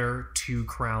better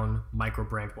 2-crown micro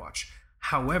brand watch.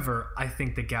 However, I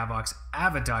think the Gavox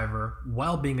Avadiver,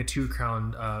 while being a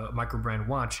 2-crown micro brand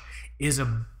watch, is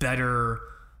a better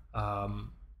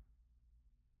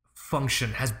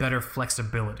function, has better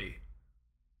flexibility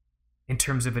in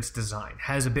terms of its design,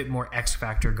 has a bit more X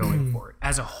factor going for it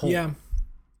as a whole. Yeah,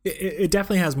 it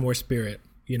definitely has more spirit.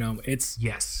 You know, it's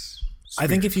yes. I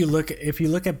think if you look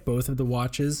at both of the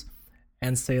watches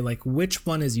and say like which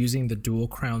one is using the dual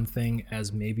crown thing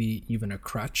as maybe even a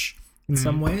crutch in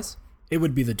some ways, it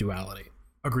would be the Duality.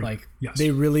 Agreed. Like yes.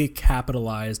 They really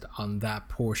capitalized on that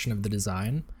portion of the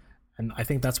design. And I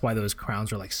think that's why those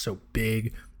crowns are like so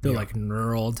big. They're like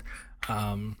knurled.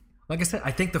 Like I said,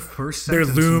 I think the first they're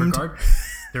loomed. Are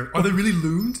they really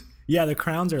loomed? Yeah, the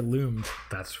crowns are loomed.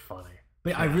 That's funny. But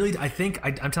yeah. I think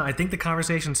the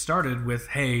conversation started with,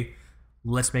 hey,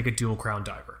 let's make a dual crown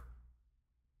diver.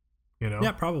 You know?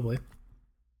 Yeah, probably.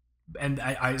 And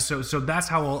so that's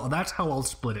how I'll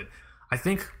split it. I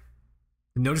think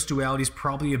the Notice Duality is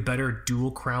probably a better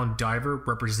dual crown diver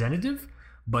representative,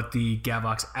 but the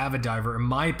Gavox Avadiver, in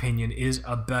my opinion, is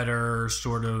a better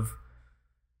sort of,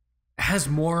 has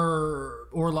more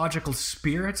orological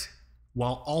spirit,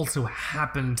 while also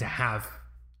happen to have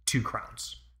 2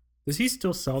 crowns. Does he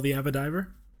still sell the Avadiver?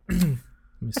 I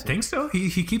think so.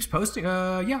 He keeps posting.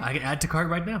 Yeah, I can add to cart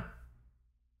right now.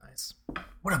 Nice.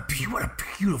 What a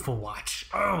beautiful watch.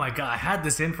 Oh my god, I had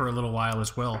this in for a little while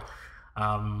as well.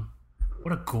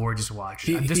 What a gorgeous watch.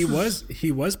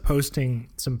 He was posting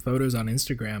some photos on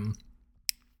Instagram.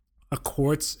 A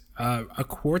quartz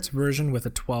version with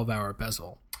a 12-hour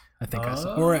bezel. I think I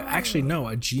saw, or actually no,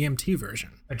 a GMT version.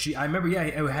 I remember. Yeah,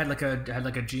 it had like a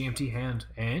GMT hand.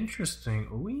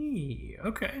 Interesting. Wee.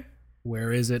 Okay.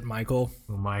 Where is it, Michael?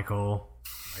 Oh, Michael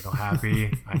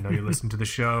Happy. I know you listen to the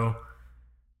show.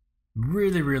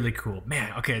 Really, really cool,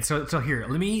 man. Okay, so here,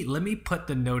 let me put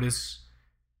the Notice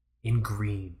in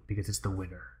green because it's the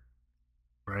winner,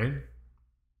 right?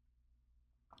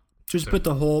 Just put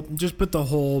the whole.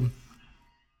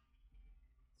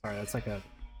 Sorry, that's like a.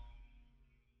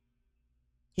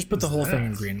 Just put the whole thing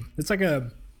in green. It's like a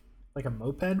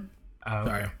moped. Oh,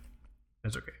 sorry, okay.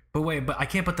 That's okay. But wait, I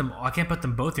can't put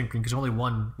them both in green because only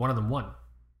one of them won.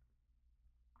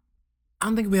 I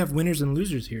don't think we have winners and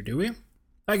losers here, do we?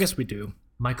 I guess we do.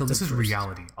 Michael, this is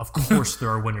reality. Of course there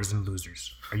are winners and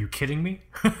losers. Are you kidding me?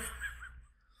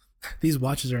 These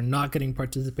watches are not getting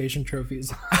participation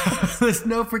trophies. There's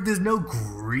no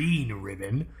green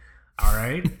ribbon. All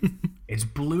right? It's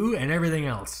blue and everything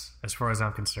else, as far as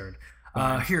I'm concerned.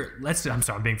 Here, I'm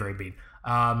sorry, I'm being very mean.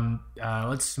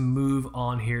 Let's move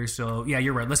on here. So yeah,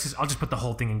 you're right. I'll just put the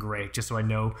whole thing in gray, just so I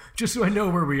know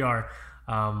where we are.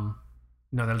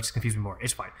 No, that'll just confuse me more.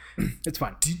 It's fine. It's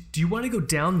fine. Do you want to go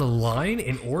down the line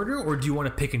in order, or do you want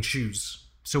to pick and choose?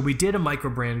 So we did a micro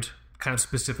brand kind of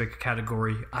specific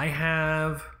category. I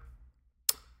have,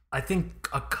 I think,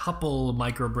 a couple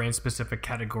micro brand specific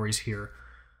categories here.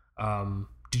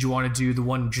 Did you want to do the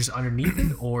one just underneath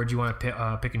it, or do you want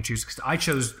to pick and choose?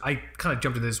 Because I kind of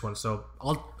jumped to this one, so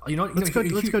Let's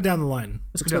go down the line.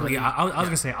 Let's go down. Yeah, I was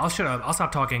gonna say I'll shut up. I'll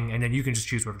stop talking, and then you can just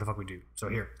choose whatever the fuck we do. So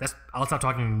here, I'll stop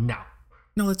talking now.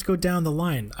 No, let's go down the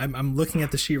line. I'm looking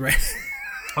at the sheet right.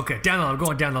 Okay, I'm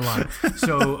going down the line.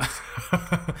 So,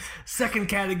 second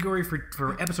category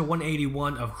for episode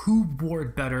 181 of Who Wore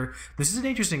It Better. This is an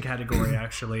interesting category,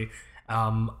 actually.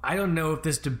 I don't know if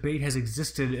this debate has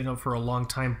existed for a long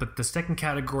time, but the second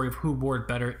category of Who Wore It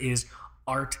Better is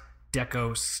Art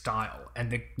Deco style.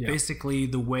 And basically,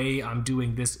 the way I'm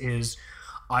doing this is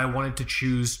I wanted to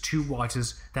choose 2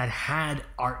 watches that had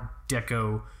Art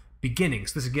Deco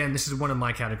beginnings. This is one of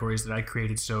my categories that I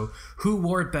created. So, who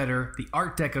wore it better? The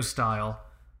Art Deco style,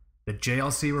 the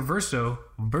JLC Reverso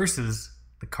versus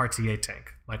the Cartier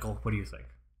tank. Michael, what do you think?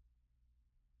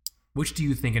 Which do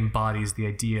you think embodies the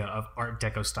idea of Art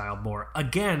Deco style more?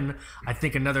 Again, I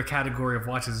think another category of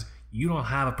watches you don't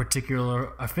have a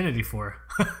particular affinity for.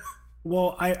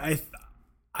 Well,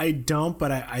 I don't,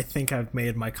 but I think I've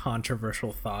made my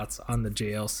controversial thoughts on the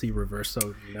JLC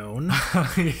Reverso known.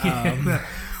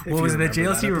 What was it? The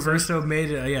JLC Reverso made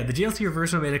the JLC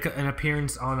Reverso made an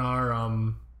appearance on our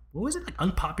what was it, like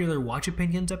unpopular watch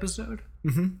opinions episode?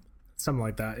 Mm-hmm. Something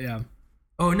like that, yeah.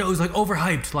 Oh no, it was like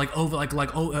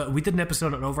overhyped, we did an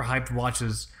episode on overhyped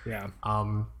watches. Yeah.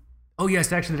 Oh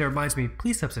yes, actually that reminds me.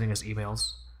 Please stop sending us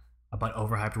emails about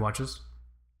overhyped watches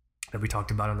that we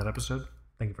talked about on that episode.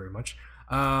 Thank you very much.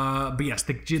 But yes,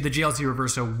 the JLC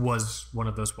Reverso was one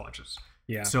of those watches.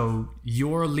 Yeah. So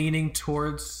you're leaning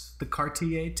towards the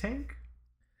Cartier tank?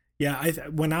 Yeah.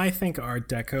 When I think Art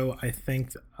Deco, I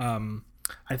think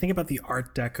about the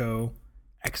Art Deco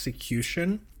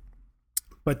execution,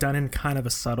 but done in kind of a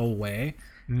subtle way.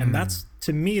 And that's,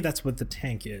 to me, that's what the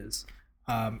tank is.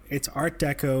 It's Art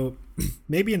Deco,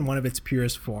 maybe in one of its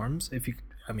purest forms. If you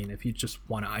just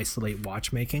want to isolate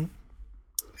watchmaking.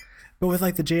 But with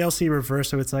like the JLC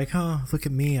Reverso, it's like, oh, look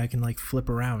at me, I can like flip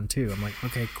around too. I'm like,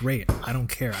 okay, great. I don't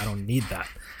care. I don't need that.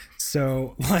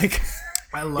 So like,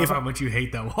 I love how much you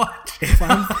hate that watch.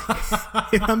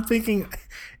 if I'm thinking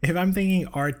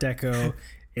Art Deco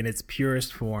in its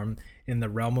purest form in the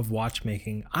realm of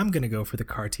watchmaking, I'm gonna go for the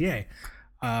Cartier.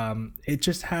 It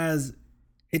doesn't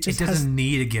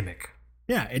need a gimmick.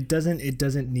 Yeah, it doesn't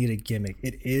need a gimmick.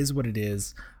 It is what it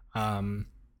is.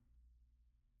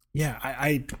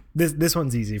 Yeah, this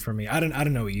one's easy for me. I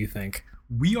don't know what you think.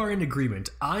 We are in agreement.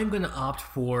 I'm going to opt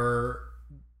for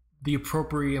the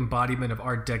appropriate embodiment of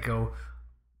Art Deco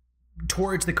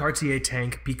towards the Cartier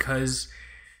tank because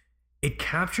it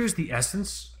captures the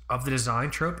essence of the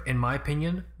design trope, in my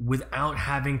opinion, without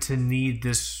having to need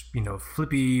this,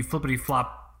 flippity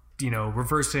flop,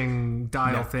 reversing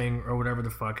dial thing or whatever the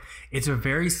fuck. It's a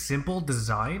very simple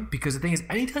design because the thing is,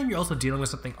 anytime you're also dealing with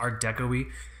something Art Deco-y,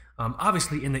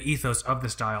 obviously in the ethos of the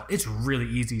style, it's really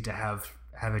easy to have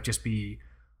it just be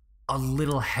a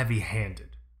little heavy-handed.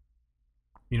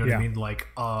 You know what I mean?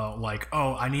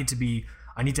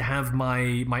 I need to have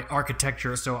my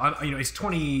architecture. So it's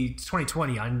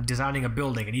 2020. I'm designing a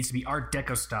building. It needs to be Art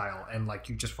Deco style, and like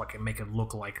you just fucking make it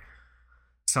look like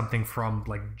something from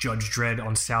like Judge Dredd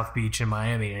on South Beach in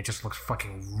Miami, and it just looks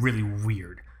fucking really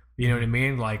weird. You know what I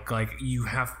mean? Like you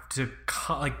have to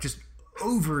just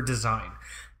over design.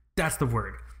 That's the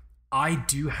word. I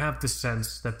do have the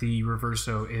sense that the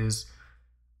Reverso is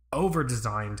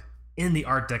over-designed in the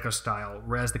Art Deco style,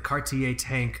 whereas the Cartier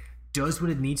tank does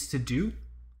what it needs to do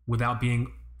without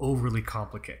being overly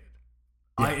complicated.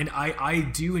 Yeah. I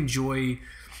do enjoy...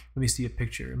 Let me see a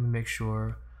picture. Let me make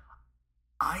sure.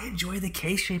 I enjoy the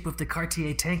case shape of the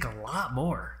Cartier tank a lot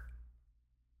more.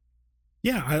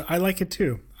 Yeah, I like it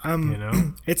too.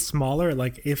 It's smaller.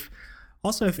 Like if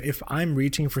I'm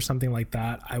reaching for something like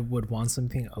that, I would want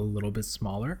something a little bit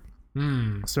smaller.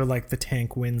 So like the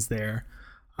tank wins there.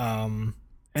 And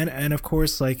of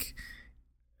course, like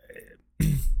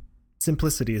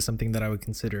simplicity is something that I would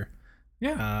consider.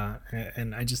 Yeah.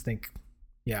 And I just think,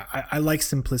 I like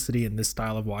simplicity in this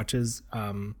style of watches.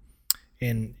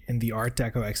 In the Art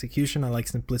Deco execution, I like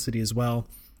simplicity as well.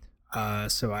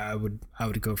 So I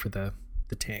would go for the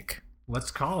tank.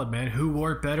 Let's call it, man. Who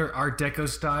wore it better, Art Deco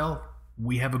style?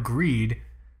 We have agreed.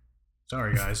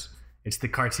 Sorry, guys. It's the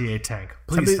Cartier tank.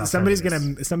 Please somebody's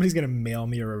gonna mail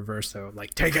me a Reverso.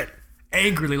 Like, take it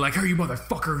angrily. Like, hey, you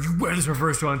motherfucker! You wear this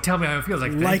Reverso and tell me how it feels.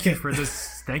 Like, thank you for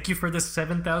this. Thank you for this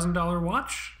 $7,000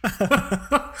 watch.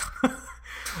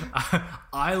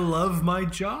 I love my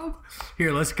job.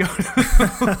 Here, let's go.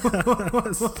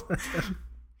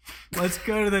 Let's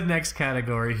go to the next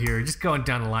category here. Just going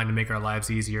down the line to make our lives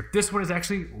easier. This one is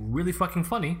actually really fucking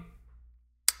funny.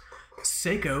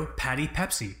 Seiko Patty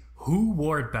Pepsi. Who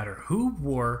wore it better? Who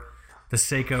wore the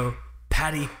Seiko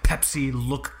Patty Pepsi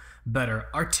look better?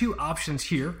 Our two options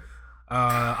here.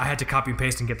 I had to copy and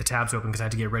paste and get the tabs open because I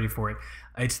had to get ready for it.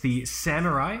 It's the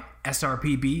Samurai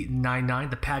SRPB 99,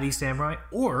 the Patty Samurai,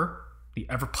 or the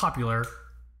ever popular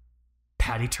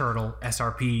Patty Turtle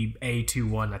SRP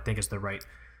A21. I think is the right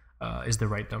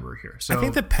number here. So I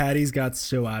think the patties got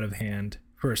so out of hand.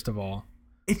 First of all,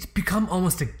 it's become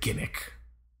almost a gimmick.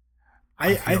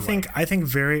 I think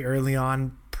very early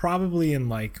on, probably in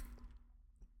like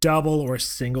double or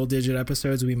single digit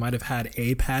episodes, we might have had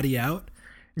a patty out.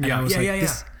 And I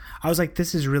was like,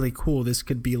 this is really cool. This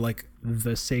could be like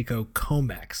the Seiko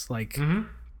Comex. Like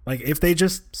if they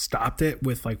just stopped it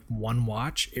with like one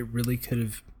watch, it really could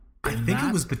have been I think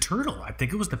it was the turtle. I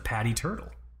think it was the Patty Turtle.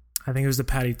 I think it was the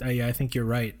patty. Yeah, I think you're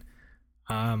right.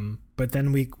 But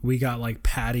then we got like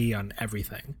patty on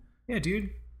everything. Yeah, dude.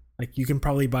 Like you can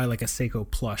probably buy like a Seiko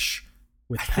plush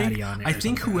with patty on it. I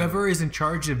think whoever is in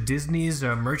charge of Disney's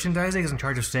merchandising is in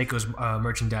charge of Seiko's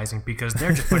merchandising, because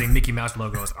they're just putting Mickey Mouse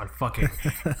logos on fucking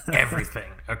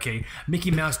everything. Okay,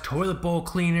 Mickey Mouse toilet bowl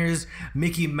cleaners,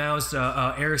 Mickey Mouse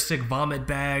Airsick vomit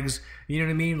bags. You know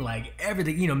what I mean? Like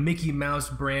everything. You know, Mickey Mouse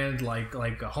brand like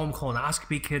home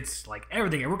colonoscopy kits, like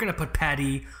everything. And we're gonna put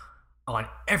patty on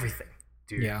everything,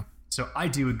 dude. Yeah. So I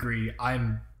do agree.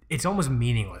 It's almost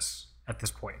meaningless at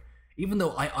this point. Even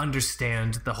though I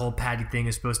understand the whole patty thing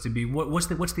is supposed to be what's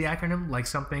the acronym? Like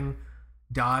something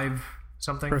dive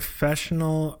something?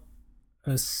 Professional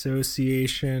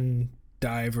Association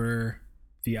Diver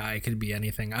VI could be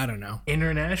anything. I don't know.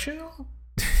 International?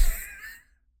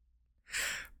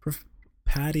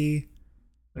 Patty.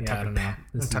 Yeah, I don't know.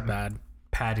 This is bad.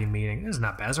 Patty meeting. This is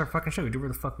not bad. It's our fucking show. We do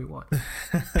whatever the fuck we want.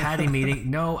 Patty meeting.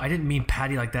 No, I didn't mean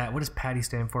patty like that. What does patty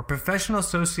stand for? Professional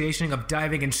Association of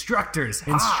Diving Instructors.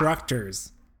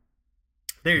 Instructors.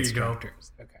 There you go. Okay.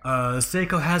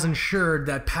 Seiko has ensured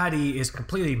that patty is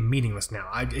completely meaningless now.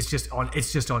 It's just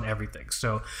on everything.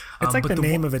 So it's like the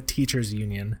name of a teachers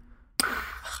union,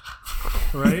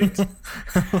 right?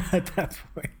 At that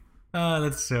point.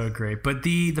 That's so great. But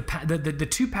the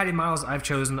two patty models I've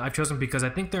chosen because I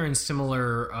think they're in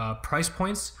similar price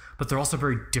points, but they're also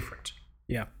very different.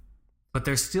 Yeah. But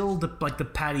they're still the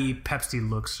Patty Pepsi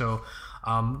look. So,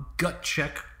 gut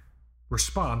check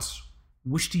response.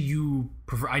 Which do you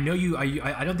prefer? I know you.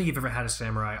 I don't think you've ever had a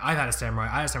Samurai. I've had a Samurai.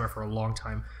 I had a Samurai for a long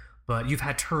time, but you've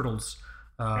had turtles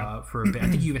for a bit. I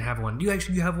think you even have one. You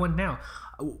have one now.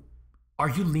 Are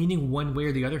you leaning one way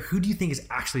or the other? Who do you think is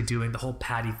actually doing the whole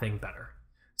patty thing better?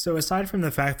 So aside from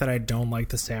the fact that I don't like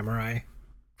the Samurai,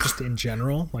 just in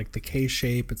general, like the K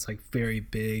shape, it's like very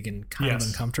big and kind of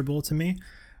uncomfortable to me.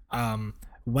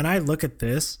 When I look at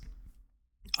this,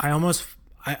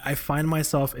 I find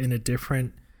myself in a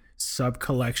different sub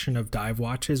collection of dive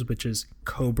watches, which is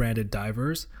co-branded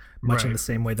divers, much in the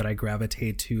same way that I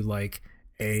gravitate to like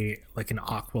an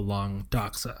Aqualung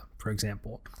Doxa, for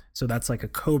example. So that's like a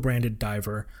co-branded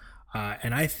diver,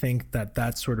 and I think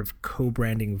that sort of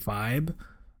co-branding vibe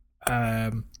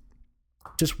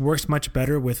just works much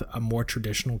better with a more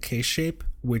traditional case shape,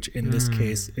 which in this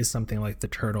case is something like the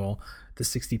Turtle, the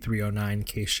 6309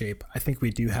 case shape. I think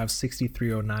we do have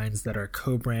 6309s that are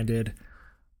co-branded.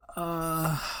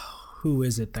 Who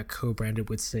is it that co-branded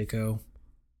with Seiko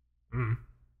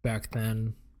back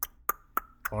then?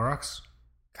 Clorox?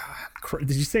 God,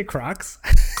 did you say Crocs?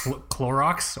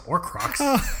 Clorox or Crocs?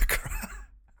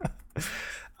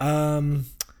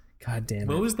 God damn it!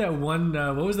 What was that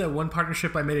one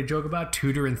partnership I made a joke about?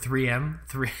 Tudor and 3M.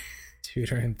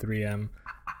 Tudor and 3M.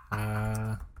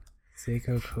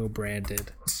 Seiko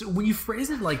co-branded. So when you phrase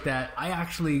it like that, I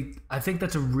think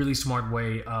that's a really smart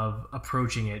way of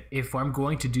approaching it. If I'm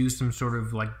going to do some sort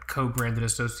of like co-branded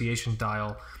association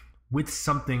dial with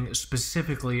something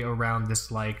specifically around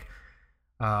this like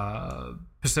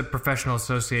Professional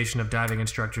Association of Diving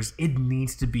Instructors, it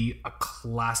needs to be a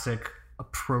classic,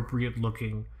 appropriate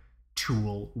looking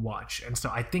tool watch. And so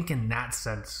I think in that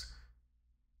sense,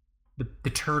 the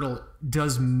Turtle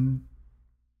does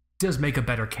make a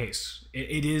better case.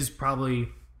 It's probably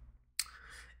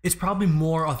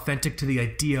more authentic to the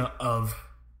idea of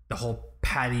the whole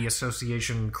patty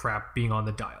association crap being on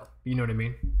the dial. You know what I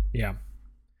mean? Yeah.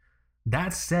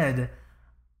 That said,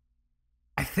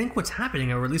 I think what's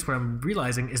happening, or at least what I'm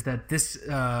realizing, is that this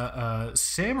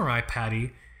Samurai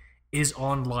patty is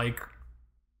on like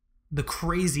the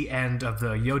crazy end of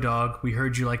the yo dog, we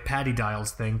heard you like patty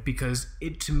dials thing, because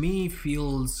it to me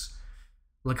feels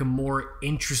like a more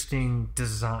interesting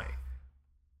design.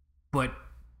 But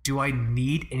do I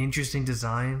need an interesting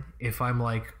design if I'm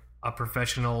like a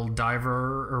professional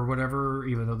diver or whatever,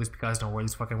 even though these guys don't wear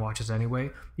these fucking watches anyway.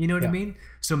 You know what I mean?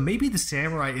 So maybe the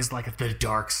Samurai is like the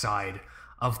dark side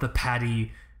of the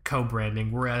PADI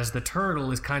co-branding, whereas the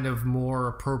Turtle is kind of more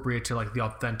appropriate to like the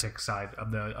authentic side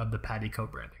of the PADI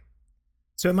co-branding.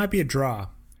 So it might be a draw.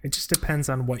 It just depends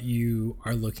on what you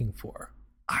are looking for.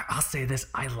 I'll say this: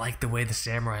 I like the way the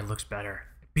Samurai looks better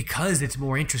because it's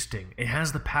more interesting. It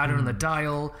has the pattern on the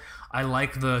dial. I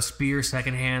like the spear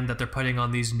secondhand that they're putting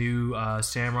on these new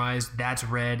Samurais. That's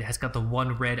red. Has got the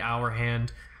one red hour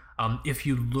hand. If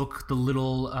you look, the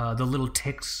little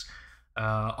ticks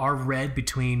are red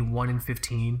between 1 and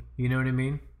 15. You know what I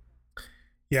mean?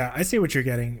 Yeah, I see what you're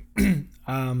getting.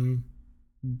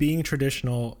 Being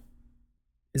traditional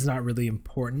is not really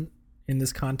important in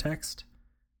this context.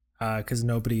 Because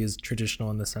nobody is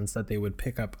traditional in the sense that they would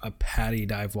pick up a PADI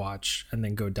dive watch and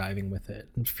then go diving with it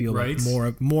and feel like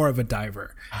more of a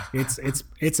diver.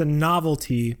 It's a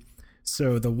novelty,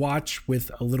 so the watch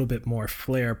with a little bit more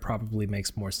flair probably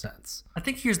makes more sense. I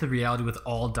think here's the reality with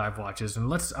all dive watches,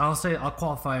 and I'll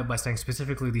qualify it by saying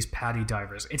specifically these PADI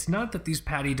divers. It's not that these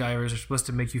PADI divers are supposed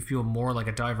to make you feel more like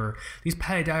a diver. These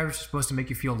PADI divers are supposed to make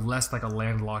you feel less like a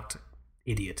landlocked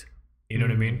idiot. You know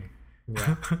what I mean?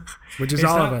 Yeah. Which is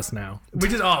all of us now.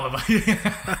 Which is all of us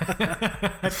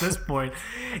at this point.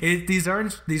 These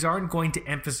aren't going to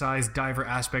emphasize diver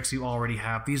aspects you already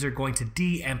have. These are going to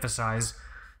de-emphasize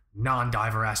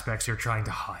non-diver aspects you're trying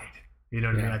to hide. You know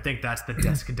what I mean? I think that's the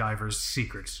desk diver's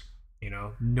secrets.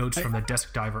 Notes from the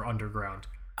desk diver underground.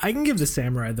 I can give the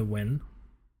Samurai the win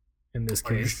in this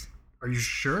case. Are you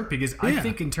sure? Because I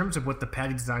think in terms of what the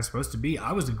PADI design is supposed to be,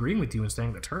 I was agreeing with you in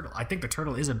saying the Turtle. I think the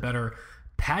Turtle is a better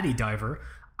PADI diver.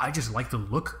 I just like the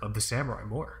look of the Samurai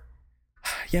more.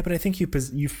 Yeah, but I think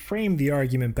you framed the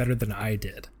argument better than I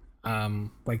did.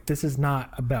 Like, this is not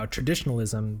about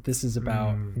traditionalism. This is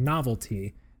about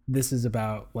novelty. This is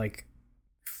about like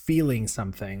feeling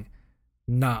something,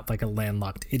 not like a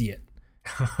landlocked idiot.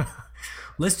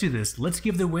 Let's do this. Let's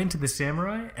give the win to the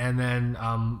Samurai, and then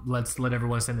let's let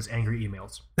everyone send us angry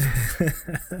emails.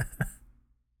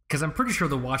 Because I'm pretty sure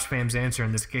the watch fam's answer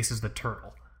in this case is the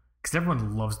Turtle. Because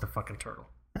everyone loves the fucking Turtle.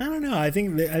 I don't know. I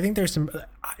think there's some.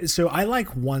 So I like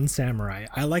one Samurai.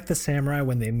 I like the Samurai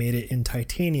when they made it in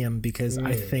titanium because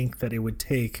I think that it would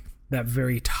take that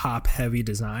very top heavy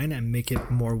design and make it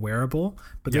more wearable.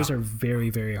 But those are very,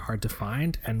 very hard to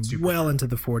find and well into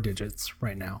the 4 digits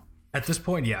right now. At this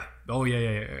point, yeah. Oh,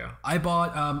 yeah. I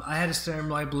bought. I had a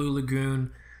Samurai Blue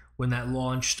Lagoon when that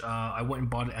launched. I went and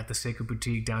bought it at the Seiko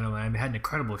Boutique down in Miami. I had an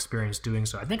incredible experience doing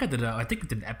so. I think we did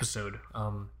an episode.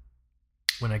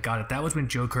 When I got it, that was when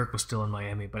Joe Kirk was still in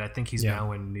Miami, but I think he's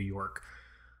now in New York,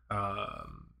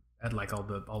 at like all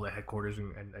the headquarters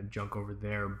and junk over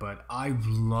there. But I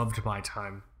loved my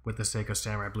time with the Seiko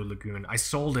Samurai Blue Lagoon. I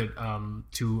sold it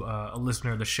to a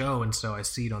listener of the show, and so I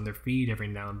see it on their feed every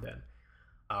now and then.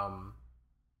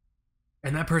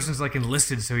 And that person's like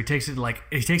enlisted, so he takes photos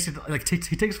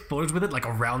with it like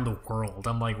around the world.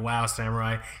 I'm like, wow,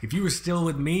 Samurai, if you were still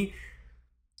with me,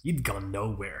 you'd gone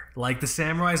nowhere. Like, the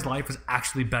Samurai's life was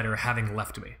actually better having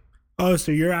left me. Oh,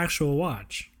 so your actual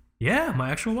watch? Yeah,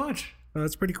 my actual watch. Oh,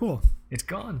 that's pretty cool. It's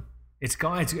gone. It's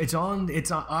gone. It's on.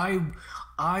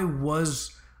 I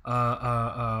was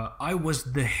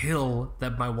the hill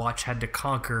that my watch had to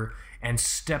conquer and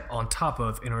step on top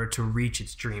of in order to reach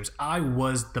its dreams. I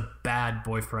was the bad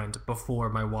boyfriend before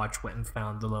my watch went and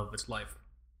found the love of its life.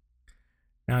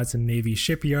 Now it's in Navy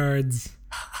shipyards,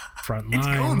 front lines.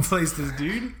 It's going places,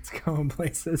 dude. It's going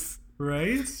places.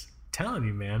 Right? Telling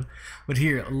you, man. But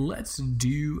here, let's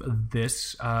do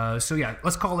this. So yeah,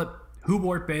 let's call it Who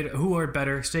Wore It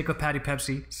Better, Seiko PADI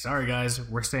Pepsi. Sorry guys,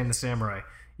 we're saying the Samurai.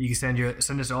 You can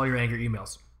send us all your angry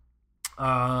emails.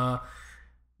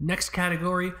 Next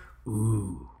category.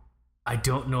 Ooh, I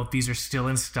don't know if these are still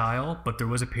in style, but there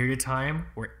was a period of time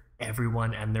where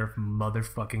everyone and their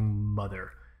motherfucking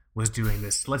mother was doing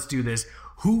this. Let's do this.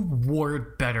 Who wore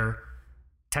it better?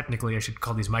 Technically, I should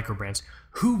call these micro brands.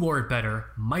 Who wore it better?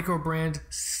 Micro brand,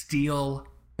 steel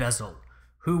bezel.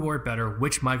 Who wore it better?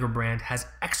 Which micro brand has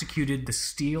executed the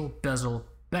steel bezel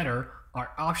better? Our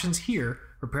options here.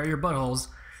 Prepare your buttholes.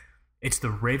 It's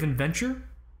the Raven Venture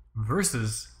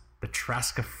versus the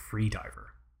Traska Freediver.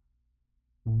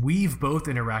 We've both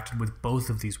interacted with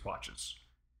both of these watches.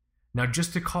 Now,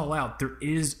 just to call out, there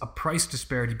is a price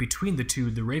disparity between the two.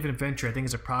 The Raven Venture, I think,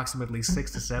 is approximately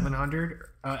 $600 to $700.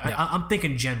 I'm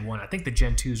thinking Gen 1. I think the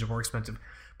Gen 2s are more expensive.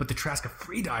 But the Traska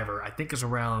Freediver, I think, is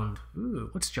around...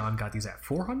 what's John got these at?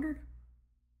 $400?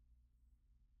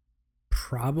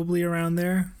 Probably around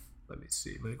there. Let me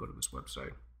see. Let me go to this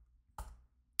website.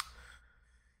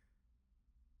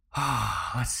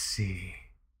 Let's see.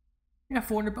 Yeah,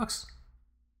 $400.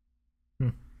 Hmm.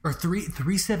 Or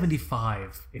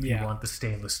 375 if Yeah. you want the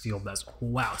stainless steel bezel.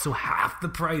 Wow, so half the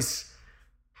price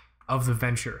of the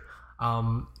Venture.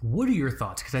 What are your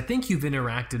thoughts? Because I think you've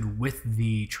interacted with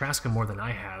the Traska more than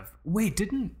I have. Wait,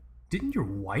 didn't your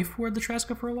wife wear the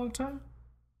Traska for a long time?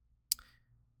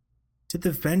 Did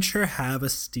the Venture have a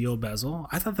steel bezel?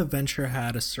 I thought the Venture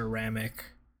had a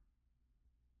ceramic.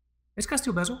 It's got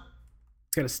steel bezel.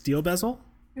 It's got a steel bezel?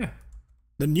 Yeah.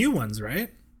 The new ones,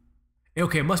 right?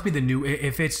 Okay, it must be the new.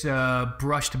 If it's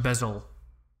brushed bezel,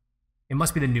 it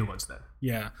must be the new ones then.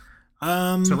 Yeah.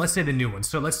 So let's say the new ones.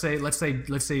 So let's say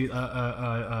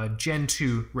Gen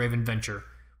 2 Raven Venture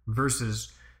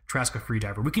versus Traska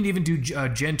Freediver. We can even do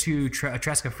Gen 2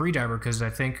 Traska Freediver because I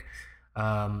think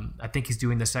he's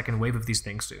doing the second wave of these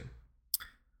things soon.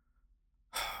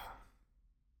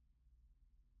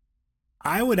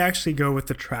 I would actually go with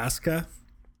the Traska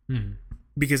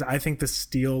because I think the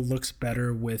steel looks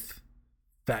better with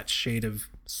that shade of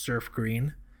surf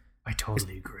green. I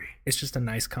totally agree. It's just a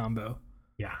nice combo.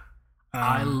 Yeah.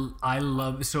 I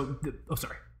love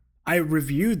sorry. I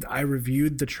reviewed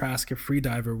the Traska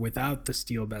Freediver without the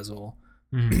steel bezel,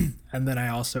 and then I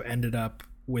also ended up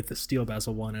with the steel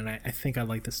bezel one, and I think I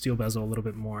like the steel bezel a little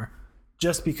bit more,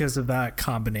 just because of that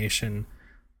combination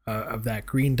of that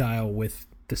green dial with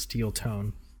the steel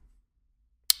tone.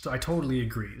 So I totally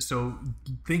agree. So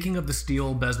thinking of the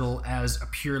steel bezel as a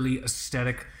purely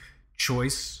aesthetic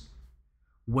choice,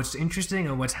 what's interesting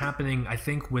and what's happening, I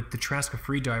think, with the Traska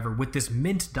Freediver, with this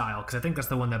mint dial, because I think that's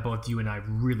the one that both you and I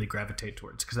really gravitate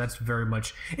towards, because that's very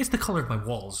much, it's the color of my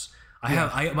walls.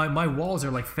 My walls are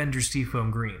like Fender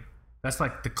Seafoam green. That's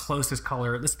like the closest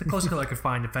color. That's the closest color I could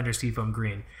find to Fender Seafoam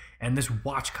green. And this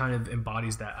watch kind of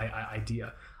embodies that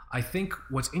idea. I think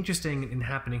what's interesting in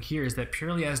happening here is that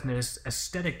purely as an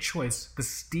aesthetic choice, the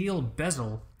steel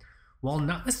bezel, while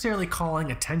not necessarily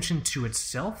calling attention to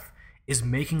itself, is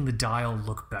making the dial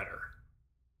look better.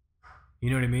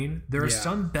 You know what I mean? There are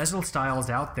some bezel styles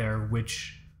out there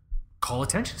which call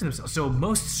attention to themselves. So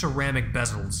most ceramic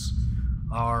bezels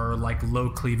are like low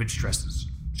cleavage stresses,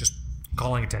 just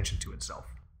calling attention to itself.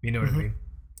 You know what I mean?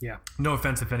 Yeah. No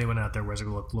offense if anyone out there wears a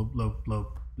low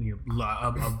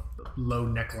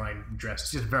neckline dress.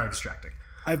 It's just very distracting.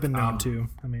 I've been known to.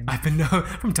 I've been known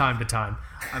from time to time.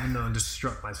 I've been known to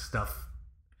strut my stuff.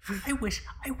 I wish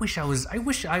I was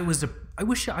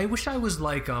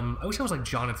like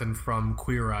Jonathan from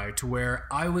Queer Eye, to where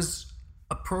I was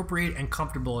appropriate and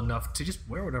comfortable enough to just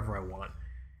wear whatever I want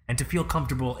and to feel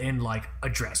comfortable in like a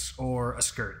dress or a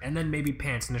skirt and then maybe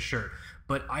pants and a shirt.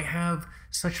 But I have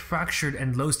such fractured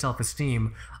and low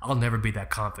self-esteem, I'll never be that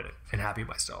confident and happy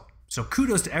myself. So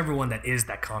kudos to everyone that is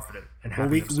that confident and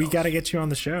happy. Well, we got to get you on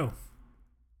the show.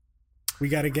 We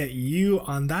got to get you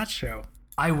on that show.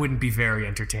 I wouldn't be very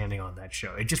entertaining on that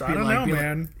show. It'd just be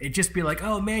it'd just be like,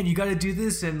 oh man, you got to do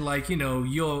this, and like, you know,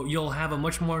 you'll have a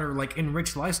much more like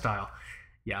enriched lifestyle.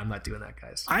 Yeah, I'm not doing that,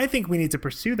 guys. I think we need to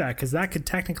pursue that because that could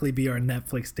technically be our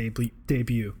Netflix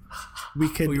debut. We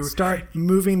could start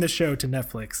moving the show to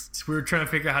Netflix. So we were trying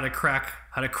to figure out how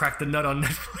to crack the nut on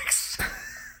Netflix.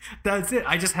 That's it.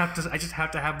 I just have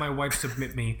to have my wife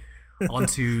submit me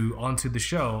onto the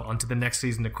show, onto the next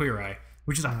season of Queer Eye,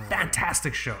 which is a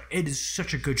fantastic show. It is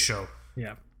such a good show.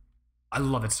 Yeah, I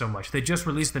love it so much. They just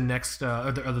released the next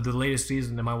or the latest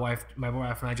season, and my wife and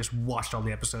I just watched all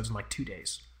the episodes in like 2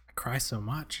 days. I cry so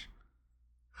much.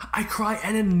 I cry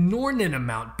an inordinate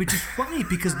amount, which is funny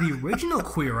because the original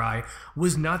Queer Eye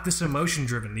was not this emotion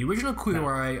driven. The original Queer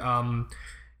Eye,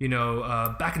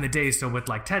 back in the day, so with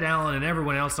like Ted Allen and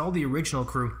everyone else, all the original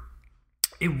crew,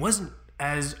 it wasn't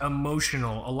as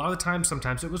emotional. A lot of the times,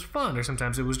 sometimes it was fun, or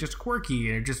sometimes it was just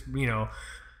quirky, and just, you know,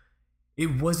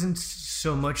 it wasn't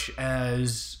so much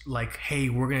as like, hey,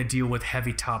 we're gonna deal with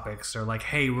heavy topics, or like,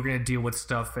 hey, we're gonna deal with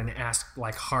stuff and ask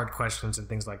like hard questions and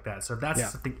things like that. So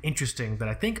that's something interesting that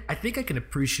I think I can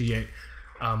appreciate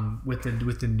with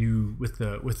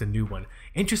the new one.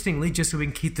 Interestingly, just so we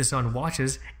can keep this on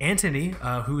watches, Anthony,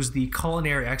 who's the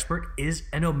culinary expert, is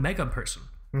an Omega person.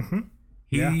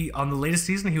 He on the latest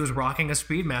season, he was rocking a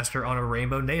Speedmaster on a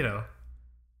Rainbow NATO.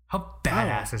 How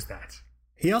badass is that?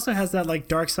 He also has that like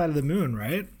Dark Side of the Moon,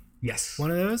 right? Yes. One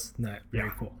of those? No,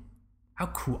 very cool. How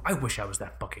cool. I wish I was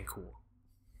that fucking cool.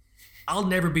 I'll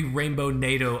never be Rainbow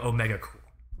NATO Omega cool.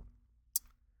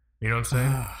 You know what I'm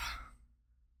saying?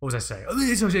 What was I saying? Oh,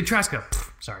 it's Traska.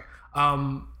 Sorry.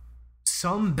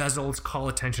 Some bezels call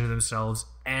attention to themselves,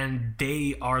 and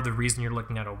they are the reason you're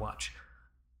looking at a watch.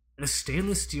 The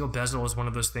stainless steel bezel is one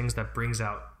of those things that brings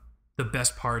out the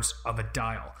best parts of a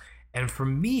dial. And for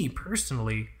me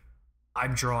personally,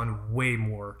 I'm drawn way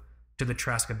more to the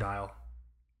Traska dial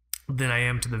than I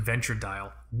am to the Venture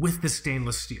dial with the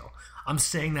stainless steel. I'm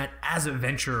saying that as a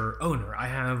Venture owner. I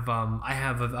have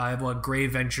a gray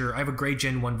Venture. I have a gray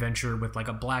Gen 1 Venture with like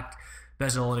a black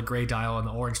bezel and a gray dial and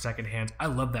the orange second hand. I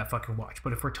love that fucking watch.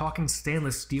 But if we're talking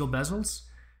stainless steel bezels,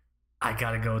 I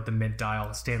gotta go with the mint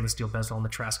dial, stainless steel bezel on the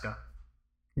Traska.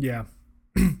 Yeah.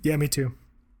 Yeah, me too.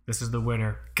 This is the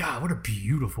winner. God, what a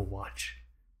beautiful watch.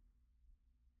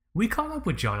 We caught up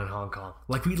with John in Hong Kong.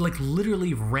 Like, we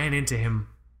literally ran into him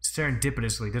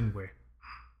serendipitously, didn't we?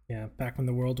 Yeah, back when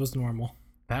the world was normal.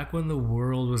 Back when the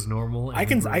world was normal. I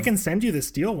can send you the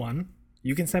steel one.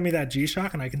 You can send me that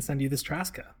G-Shock, and I can send you this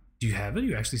Traska. Do you have it?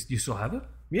 You still have it?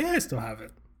 Yeah, I still have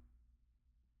it.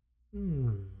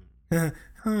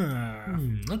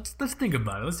 Let's think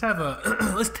about it. Let's have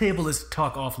a let's table this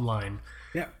talk offline.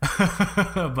 Yeah.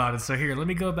 About it. So here, let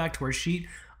me go back to our sheet.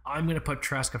 I'm gonna put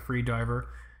Traska Freediver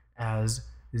as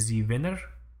the winner.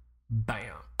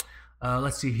 Bam.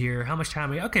 Let's see here. How much time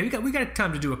we got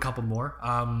time to do a couple more.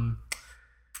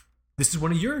 This is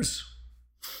one of yours.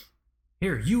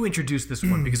 Here, you introduce this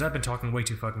one because I've been talking way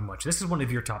too fucking much. This is one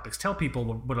of your topics. Tell people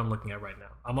what I'm looking at right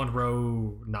now. I'm on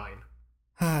row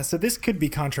 9. So this could be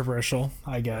controversial,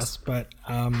 I guess, but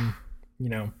you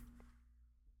know,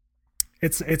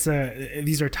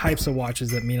 these are types of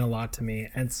watches that mean a lot to me,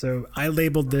 and so I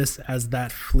labeled this as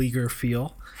that Flieger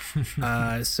feel.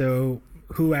 So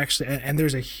who actually? And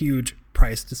there's a huge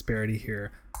price disparity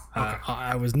here. Okay.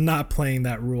 I was not playing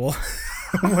that rule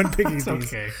when picking these.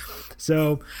 Okay.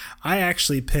 So I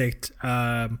actually picked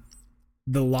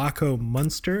the Laco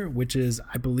Munster, which is,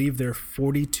 I believe, their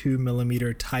 42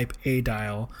 millimeter Type A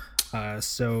dial.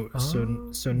 So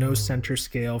no center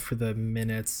scale for the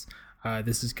minutes.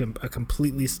 This is a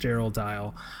completely sterile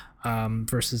dial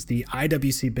versus the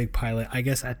IWC Big Pilot. I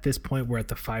guess at this point we're at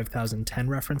the 5010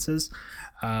 references.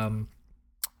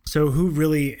 So who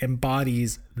really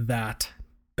embodies that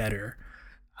better?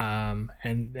 And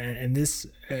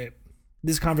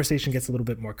this conversation gets a little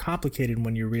bit more complicated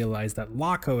when you realize that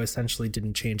Laco essentially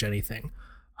didn't change anything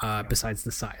besides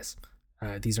the size.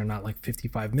 These are not like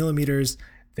 55 millimeters.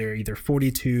 They're either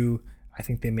 42. I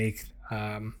think they make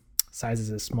sizes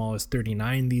as small as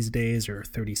 39 these days, or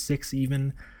 36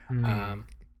 even.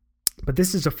 But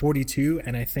this is a 42,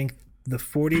 and I think the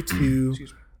 42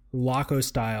 Laco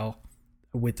style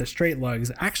with the straight lugs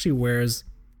actually wears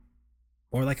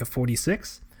more like a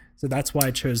 46. So that's why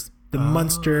I chose the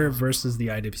Munster versus the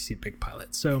IWC Big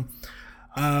Pilot. So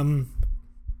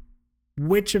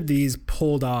which of these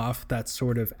pulled off that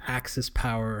sort of Axis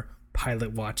Power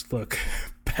pilot watch look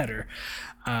better?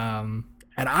 And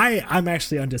I'm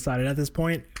actually undecided at this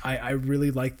point. I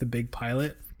really like the Big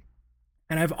Pilot,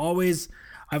 and I've always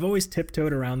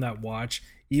tiptoed around that watch.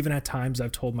 Even at times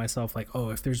I've told myself, like, oh,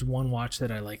 if there's one watch that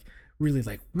I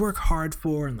really work hard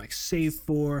for and save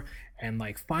for and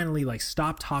finally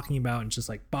stop talking about and just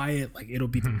buy it, it'll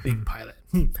be the Big Pilot.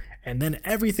 And then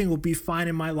everything will be fine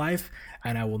in my life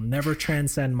and I will never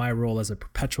transcend my role as a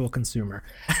perpetual consumer.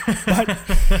 But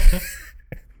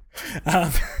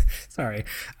sorry.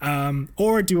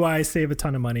 Or do I save a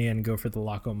ton of money and go for the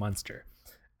Laco Munster?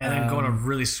 And then go on a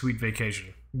really sweet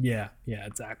vacation. Yeah,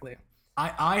 exactly.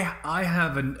 I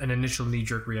have an initial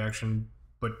knee-jerk reaction,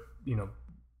 but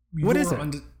what is it?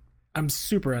 I'm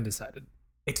super undecided.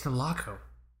 It's the Laco.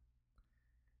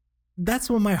 That's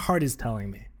what my heart is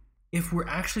telling me. If we're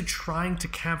actually trying to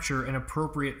capture an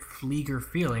appropriate Flieger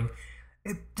feeling,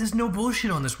 there's no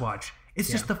bullshit on this watch. It's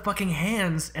just the fucking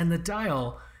hands and the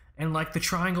dial and the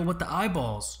triangle with the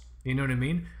eyeballs. You know what I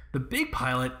mean? The Big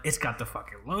Pilot, it's got the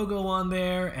fucking logo on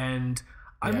there, and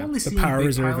I'm only seeing the power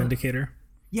reserve indicator.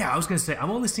 Yeah, I was gonna say I'm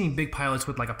only seeing Big Pilots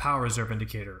with a power reserve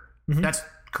indicator. Mm-hmm. That's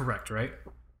correct, right?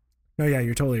 Oh yeah,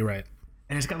 you're totally right.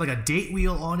 And it's got a date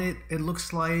wheel on it. It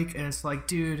looks like, and it's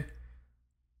dude,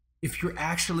 if you're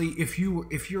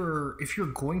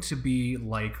going to be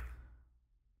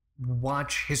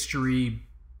watch history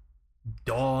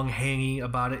dong hanging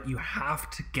about it, you have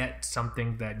to get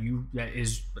something that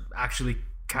is actually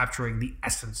capturing the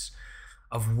essence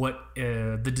of what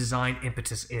the design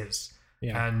impetus is.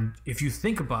 Yeah. And if you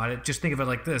think about it, just think of it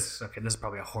like this. Okay, this is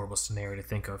probably a horrible scenario to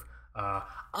think of.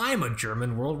 I'm a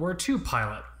German World War II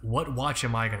pilot. What watch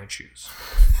am I going to choose?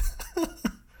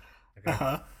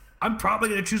 Okay. I'm probably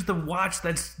going to choose the watch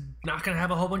that's not going to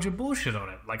have a whole bunch of bullshit on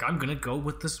it. I'm going to go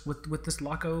with this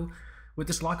Laco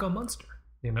Munster.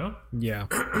 You know? Yeah.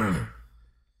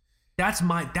 That's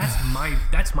my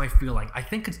feeling. I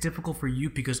think it's difficult for you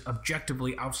because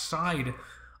objectively, outside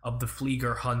of the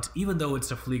Flieger hunt, even though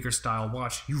it's a Flieger style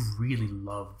watch, you really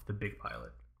love the Big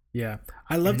Pilot. Yeah,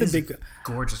 I love the big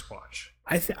gorgeous watch.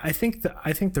 I think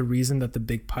the reason that the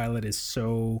Big Pilot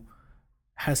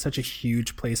has such a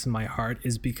huge place in my heart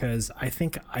is because I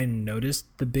think I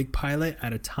noticed the Big Pilot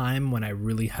at a time when I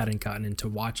really hadn't gotten into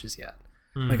watches yet.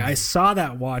 Like I saw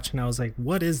that watch and I was like,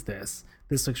 what is this?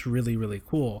 This looks really, really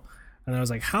cool. And I was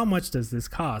like, how much does this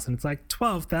cost? And it's like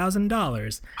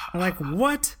 $12,000. I'm like,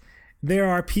 what? There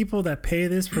are people that pay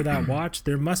this for that watch.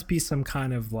 There must be some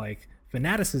kind of like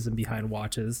fanaticism behind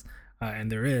watches,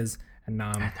 and there is. And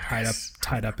now I'm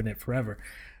tied up in it forever.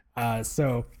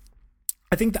 So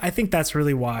I think that's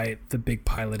really why the Big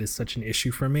Pilot is such an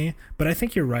issue for me. But I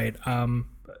think you're right.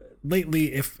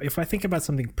 Lately, if I think about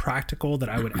something practical that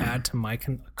I would add to my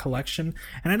collection,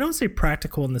 and I don't say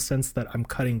practical in the sense that I'm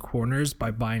cutting corners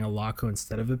by buying a Laco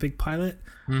instead of a Big Pilot.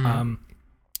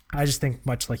 I just think,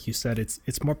 much like you said,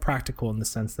 it's more practical in the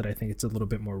sense that I think it's a little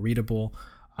bit more readable.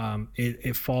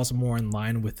 It falls more in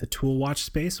line with the tool watch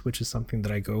space, which is something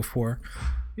that I go for.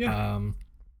 Yeah.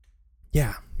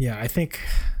 I think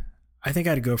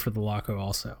I'd go for the Laco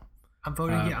also. I'm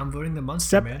voting the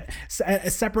Munster, man.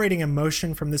 Separating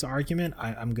emotion from this argument,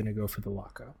 I'm gonna go for the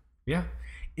Laco. Yeah.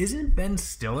 Isn't Ben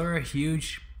Stiller a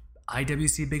huge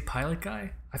IWC Big Pilot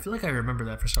guy? I feel like I remember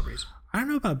that for some reason. I don't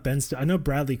know about Ben Stiller. I know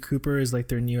Bradley Cooper is like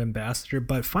their new ambassador,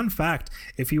 but fun fact,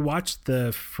 if you watch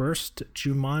the first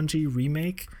Jumanji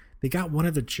remake, they got one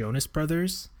of the Jonas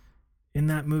Brothers in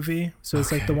that movie. So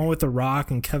it's like the one with The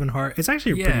Rock and Kevin Hart. It's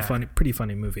actually a pretty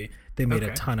funny movie. They made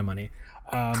a ton of money.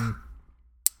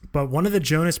 But one of the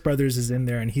Jonas Brothers is in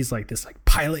there, and he's like this like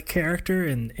pilot character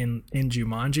in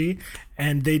Jumanji,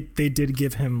 and they did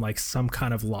give him like some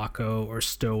kind of Laco or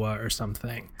Stoa or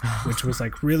something, which was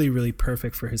like really, really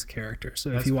perfect for his character.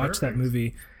 So if you watch that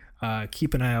movie,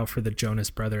 keep an eye out for the Jonas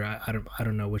Brother. I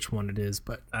don't know which one it is,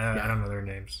 but I don't know their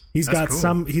names. He's got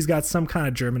some kind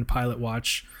of German pilot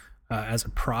watch as a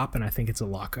prop, and I think it's a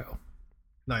Laco.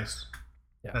 Nice.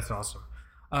 Yeah, that's awesome.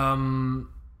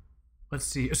 Let's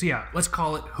see. So yeah, let's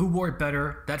call it who wore it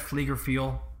better, that Flieger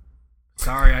feel.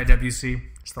 Sorry, IWC.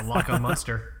 It's the Laco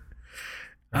Munster.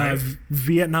 Right?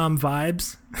 Vietnam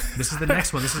vibes. This is the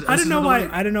next one. I don't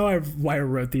know why I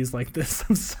wrote these like this.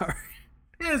 I'm sorry.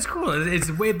 Yeah, it's cool.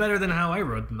 It's way better than how I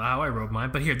wrote mine.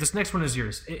 But here, this next one is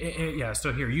yours. Yeah.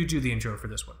 So here, you do the intro for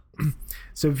this one.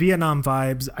 So Vietnam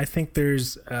vibes. I think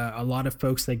there's a lot of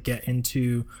folks that get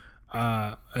into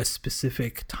a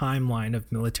specific timeline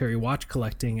of military watch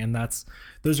collecting, and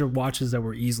those are watches that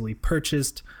were easily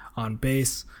purchased on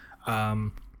base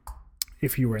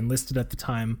if you were enlisted at the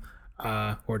time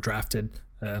or drafted.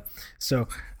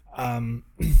 And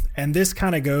this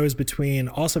kind of goes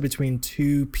between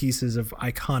two pieces of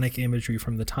iconic imagery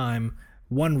from the time,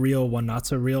 one real, one not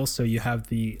so real. So you have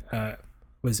the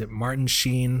Martin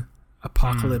Sheen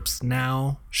Apocalypse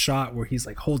Now shot where he's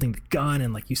like holding the gun,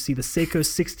 and like you see the Seiko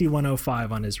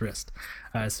 6105 on his wrist.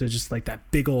 So just like that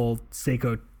big old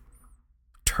Seiko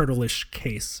turtle-ish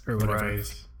case or whatever.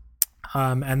 Right.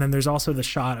 And then there's also the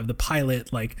shot of the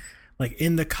pilot like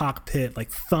in the cockpit,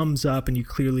 like thumbs up, and you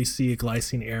clearly see a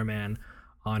Glycine Airman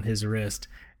on his wrist.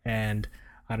 And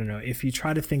I don't know, if you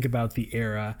try to think about the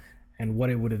era and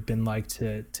what it would have been like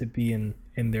to be in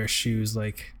their shoes,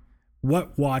 like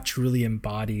what watch really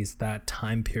embodies that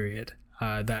time period,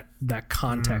 that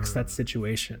context, that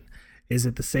situation? Is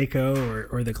it the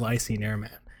Seiko or the Glycine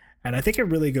Airman? And I think it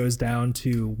really goes down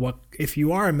to what, if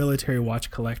you are a military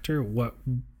watch collector, what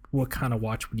kind of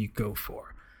watch would you go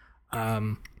for?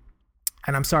 And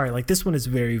I'm sorry, like this one is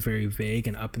very, very vague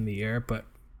and up in the air, but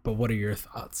what are your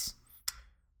thoughts?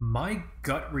 My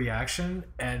gut reaction,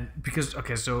 and because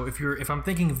so if I'm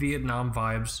thinking Vietnam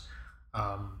vibes,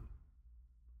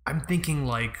 I'm thinking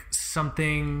like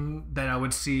something that I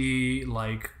would see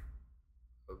like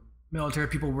military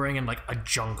people wearing in like a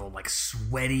jungle, like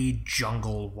sweaty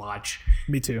jungle watch.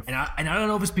 Me too. And I don't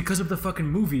know if it's because of the fucking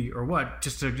movie or what.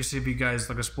 Just to give you guys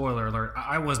like a spoiler alert,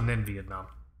 I wasn't in Vietnam.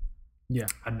 Yeah,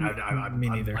 me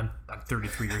neither. I'm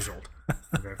 33 years old.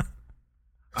 Okay.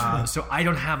 So I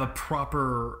don't have a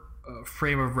proper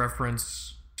frame of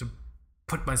reference to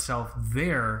put myself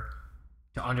there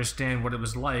to understand what it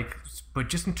was like. But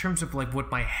just in terms of like what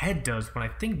my head does when I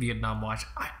think Vietnam watch,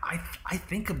 I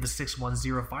think of the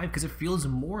 6105 because it feels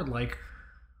more like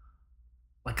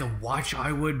a watch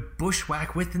I would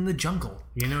bushwhack with in the jungle.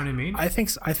 You know what I mean? I think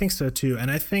so too. And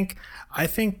I think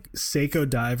Seiko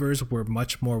divers were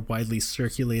much more widely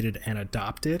circulated and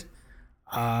adopted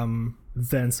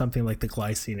than something like the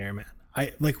Glycine Airman.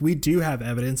 We do have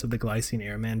evidence of the Glycine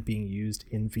Airman being used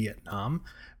in Vietnam,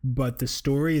 but the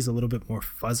story is a little bit more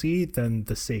fuzzy than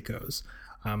the Seikos.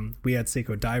 We had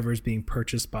Seiko divers being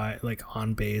purchased by like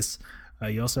on base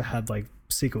You also had like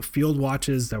Seiko Field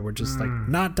watches that were just like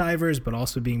not divers, but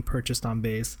also being purchased on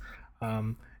base.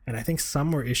 And I think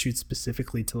some were issued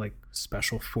specifically to like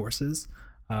special forces.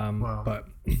 Wow. But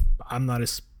I'm not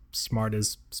as smart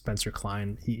as Spencer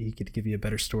Klein. He could give you a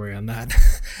better story on that.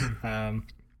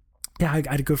 Yeah,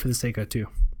 I'd go for the Seiko too.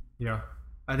 Yeah,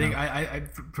 I think I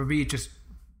for me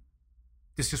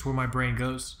it's just where my brain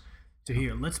goes to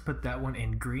here. Let's put that one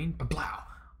in green. Blah.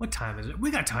 What time is it?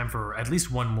 We got time for at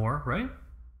least one more, right?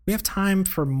 We have time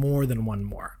for more than one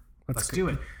more. Let's do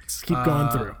it. Let's keep going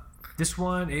through. This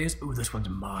one is this one's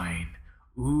mine.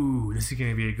 Ooh, this is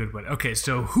gonna be a good one. Okay,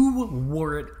 so who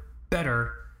wore it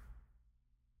better?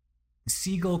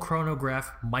 Seagull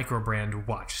Chronograph Microbrand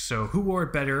watch. So who wore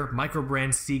it better?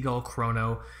 Microbrand Seagull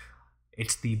Chrono.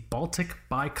 It's the Baltic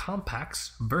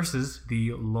Bicompax versus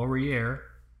the Laurier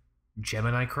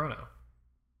Gemini Chrono.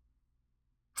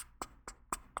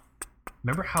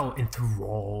 Remember how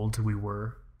enthralled we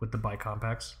were with the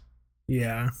Bicompax?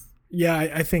 Yeah.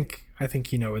 I think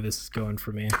you know where this is going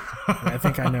for me. I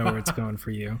think I know where it's going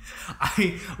for you.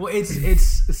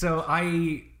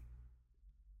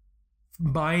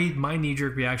 My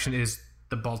knee-jerk reaction is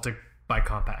the Baltic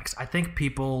Bicompax. I think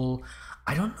people,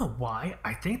 I don't know why,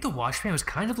 I think the watch fan was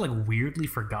kind of like weirdly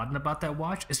forgotten about that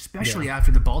watch, especially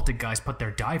after the Baltic guys put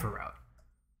their diver out.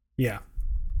 Yeah.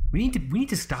 We need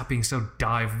to stop being so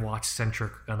dive watch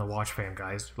centric on the watch fan,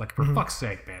 guys. Like, for fuck's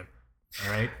sake, man.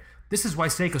 All right? This is why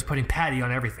Seiko's putting Patty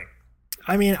on everything.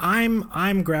 I mean,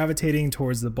 I'm gravitating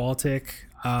towards the Baltic.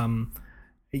 You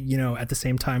know, at the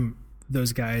same time,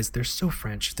 those guys, they're so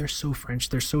French. They're so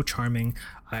charming.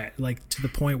 I like, to the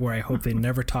point where I hope they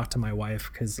never talk to my wife,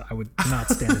 because I would not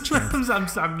stand a chance.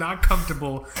 I'm not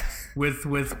comfortable with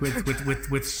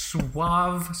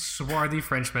swarthy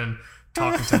Frenchmen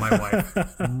talking to my wife.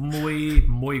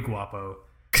 Muy guapo.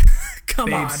 Come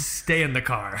Babe, on. stay in the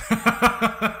car.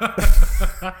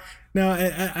 No,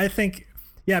 I think,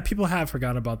 yeah, people have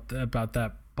forgotten about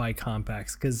that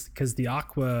Bicompax, because the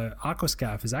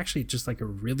Aquascaf is actually just like a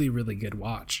really, really good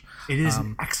watch. It is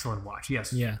an excellent watch.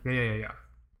 Yes. Yeah.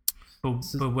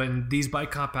 But when these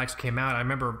Bicompax came out, I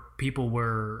remember people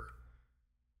were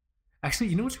actually.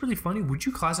 You know what's really funny? Would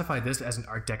you classify this as an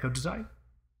Art Deco design?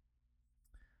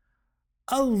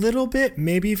 A little bit,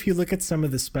 maybe, if you look at some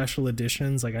of the special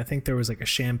editions. Like, I think there was like a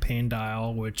champagne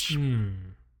dial, which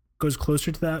goes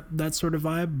closer to that sort of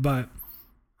vibe, but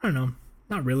I don't know,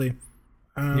 not really.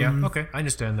 Yeah, okay, I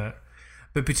understand that.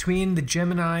 But between the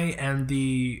Gemini and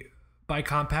the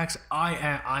Bicompax,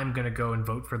 I'm gonna go and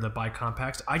vote for the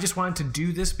Bicompax. I just wanted to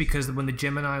do this because when the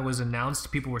Gemini was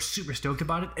announced, people were super stoked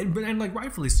about it, and like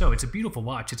rightfully so. It's a beautiful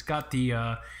watch. It's got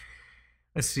the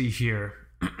let's see here.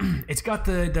 It's got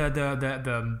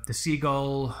the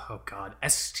Seagull, oh god,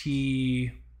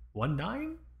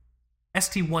 ST19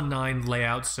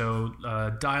 layout. So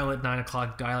dial at 9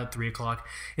 o'clock, dial at 3 o'clock.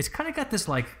 It's kind of got this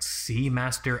like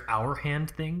Seamaster hour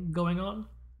hand thing going on,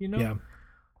 you know? Yeah.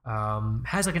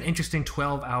 Has like an interesting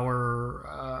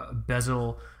 12-hour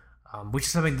bezel, which is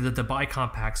something that the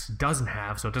Bicompax doesn't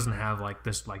have. So it doesn't have like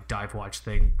this like dive watch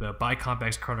thing. The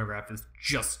Bicompax chronograph is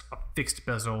just a fixed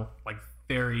bezel, like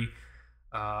very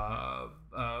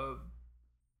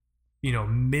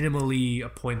minimally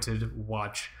appointed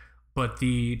watch, but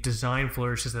the design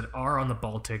flourishes that are on the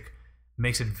Baltic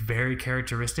makes it very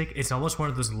characteristic. It's almost one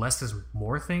of those less is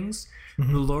more things.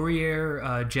 The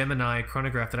Laurier Gemini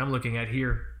chronograph that I'm looking at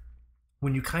here,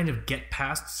 when you kind of get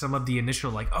past some of the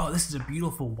initial like, oh, this is a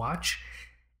beautiful watch,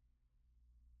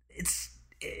 it's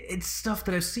stuff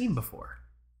that I've seen before.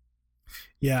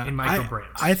 Yeah, in micro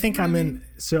brands. I think I'm in.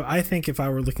 So I think if I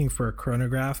were looking for a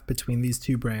chronograph between these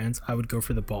two brands, I would go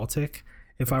for the Baltic.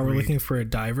 If I were looking for a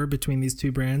diver between these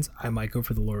two brands, I might go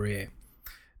for the Laurier.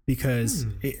 Because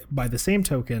by the same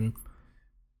token,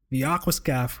 the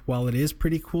Aquascaf, while it is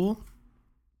pretty cool,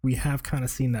 we have kind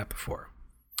of seen that before.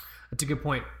 That's a good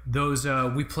point. Those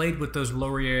we played with those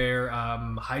Laurier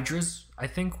Hydras, I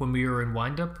think, when we were in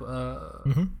Windup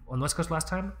on West Coast last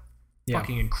time. Yeah.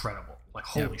 Fucking incredible. Like,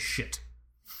 holy shit.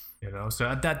 You know,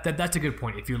 so that's a good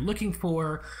point. If you're looking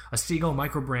for a Seagull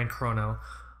microbrand chrono,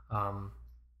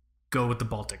 go with the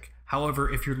Baltic.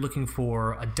 However, if you're looking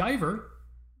for a diver,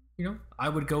 you know, I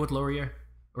would go with Laurier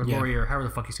or Laurier, however the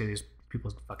fuck you say these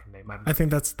people's fucking name. I think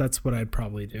that's what I'd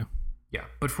probably do. Yeah,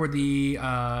 but for the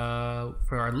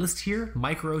for our list here,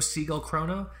 Micro Seagull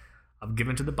Chrono, I'm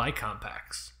giving to the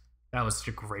Bicompax. That was such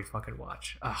a great fucking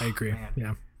watch. Oh, I agree. Man.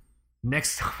 Yeah.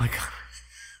 Next, oh my god.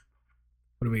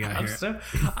 What do we got here?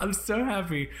 I'm so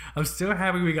happy. I'm so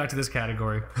happy we got to this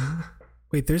category.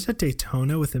 Wait, there's a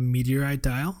Daytona with a meteorite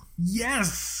dial?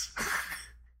 Yes.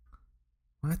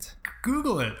 What?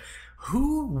 Google it.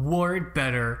 Who wore it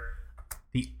better?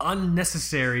 The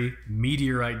unnecessary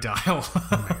meteorite dial.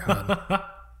 Oh my god.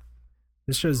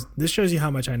 This shows you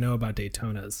how much I know about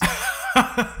Daytonas.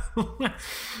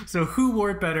 So who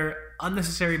wore it better?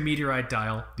 Unnecessary meteorite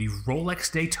dial, the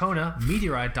Rolex Daytona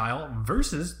meteorite dial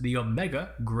versus the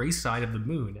Omega Gray Side of the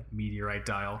Moon meteorite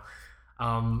dial.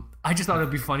 I just thought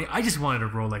it'd be funny. I just wanted a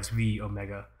Rolex V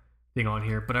Omega thing on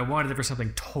here, but I wanted it for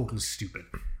something totally stupid.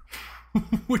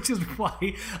 Which is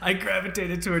why I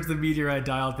gravitated towards the meteorite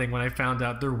dial thing when I found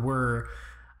out there were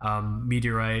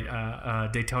meteorite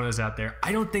Daytonas out there.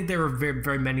 I don't think there were very,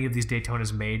 very many of these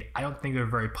Daytonas made. I don't think they're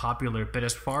very popular, but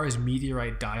as far as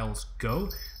meteorite dials go,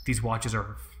 these watches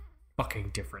are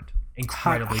fucking different.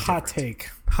 Incredibly different.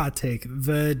 Hot take.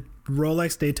 The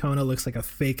Rolex Daytona looks like a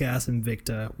fake ass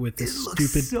Invicta with this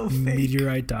stupid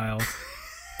meteorite dial.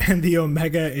 And the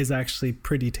Omega is actually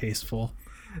pretty tasteful.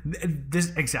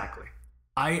 This exactly.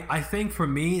 I think for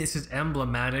me, this is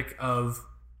emblematic of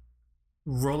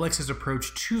Rolex's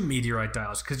approach to meteorite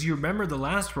dials. Because you remember the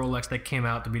last Rolex that came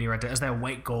out, the meteorite dial, is that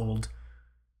white gold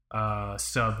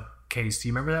sub case. Do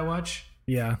you remember that watch?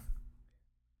 Yeah.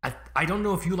 I don't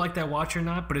know if you like that watch or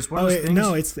not, but it's one of those things.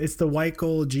 No, it's the white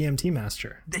gold GMT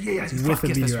Master. Yeah, with the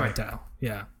meteorite right. dial.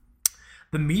 Yeah.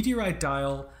 The meteorite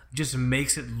dial just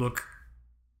makes it look,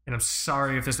 and I'm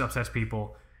sorry if this upsets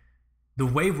people, the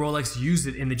way Rolex used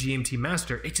it in the GMT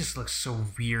Master, it just looks so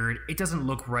weird. It doesn't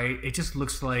look right. It just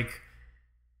looks like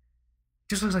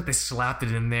they slapped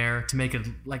it in there to make it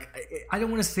like, I don't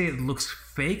want to say it looks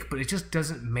fake, but it just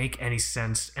doesn't make any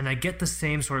sense. And I get the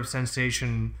same sort of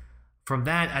sensation from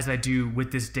that as I do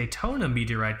with this Daytona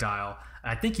meteorite dial.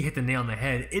 I think you hit the nail on the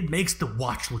head. It makes the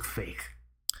watch look fake.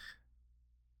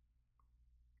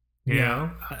 You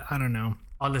know? I don't know.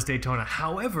 On this Daytona.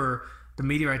 However, the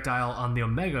meteorite dial on the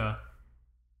Omega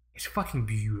is fucking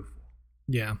beautiful.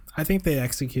 Yeah, I think they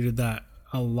executed that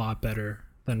a lot better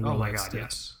than Rolex Oh my god, did.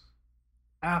 yes.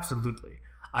 Absolutely.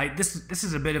 This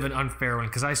is a bit of an unfair one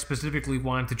because I specifically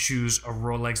wanted to choose a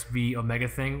Rolex V Omega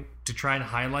thing to try and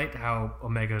highlight how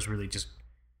Omega is really just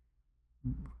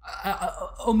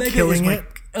Omega killing is my, it.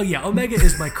 Oh yeah, Omega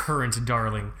is my current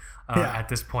darling Yeah. at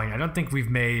this point. I don't think we've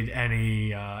made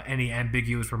any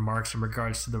ambiguous remarks in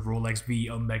regards to the Rolex V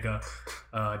Omega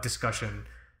discussion.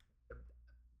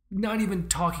 Not even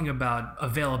talking about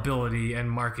availability and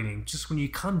marketing. Just when you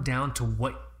come down to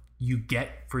what you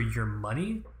get for your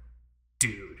money,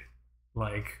 dude,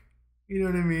 like, you know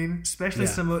what I mean? Especially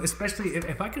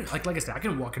if I can, like I said, I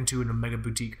can walk into an Omega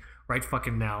boutique right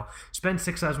fucking now, spend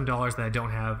 $6,000 that I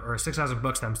don't have, or $6,000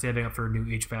 that I'm saving up for a new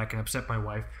HVAC and upset my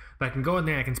wife. But I can go in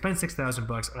there, I can spend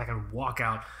 $6,000 and I can walk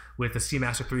out with a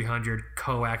Seamaster 300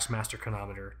 coax master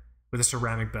chronometer with a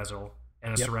ceramic bezel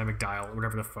and a ceramic dial, or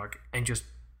whatever the fuck, and just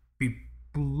be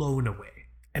blown away.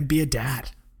 And be a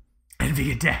dad.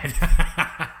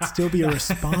 Still be a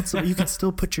responsible. You can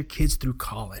still put your kids through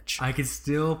college. I can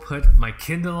still put my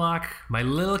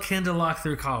little Kindle lock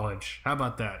through college. How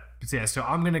about that? But yeah, so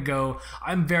I'm gonna go.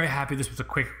 I'm very happy. This was a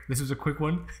quick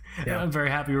one. Yeah. I'm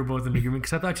very happy we're both in agreement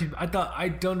because I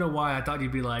don't know why I thought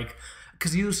you'd be like,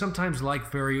 because you sometimes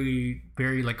like very,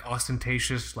 very like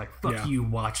ostentatious, like fuck you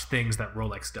watch things that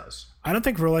Rolex does. I don't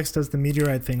think Rolex does the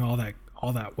meteorite thing all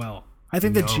that well. I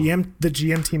think the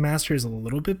GMT Master is a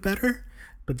little bit better,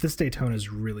 but this Daytona is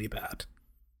really bad.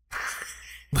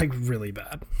 Like really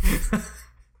bad.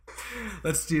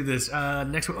 Let's do this.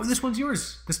 Next one. Oh, this one's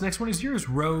yours. This next one is yours.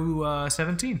 Row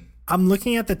 17. I'm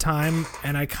looking at the time,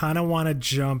 and I kind of want to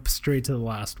jump straight to the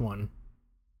last one.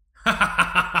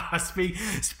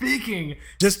 Speaking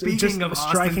of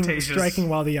striking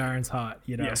while the iron's hot,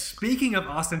 you know. Yeah, speaking of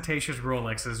ostentatious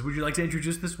Rolexes, would you like to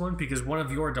introduce this one? Because one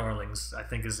of your darlings, I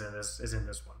think, is in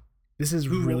this one. This is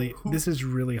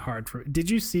really hard for. Did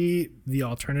you see the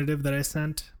alternative that I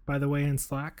sent, by the way, in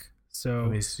Slack? So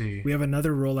let me see. We have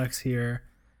another Rolex here.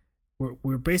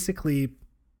 We're basically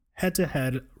head to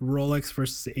head Rolex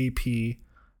versus AP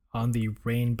on the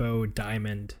rainbow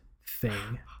diamond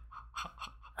thing.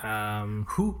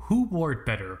 Who wore it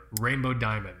better? Rainbow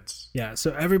diamonds. Yeah,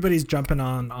 so everybody's jumping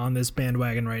on this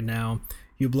bandwagon right now.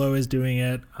 Hublot is doing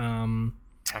it.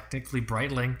 Technically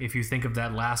Breitling, if you think of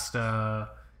that last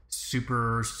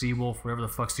Super Seawolf, whatever the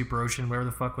fuck, Super Ocean, whatever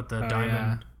the fuck with the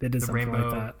diamond, they did the rainbow rainbow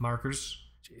like that. Markers.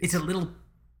 Jeez. It's a little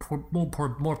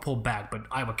more pulled back, but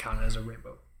I would count it as a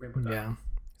rainbow diamond. Yeah.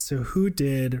 So who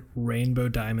did rainbow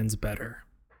diamonds better?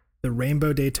 The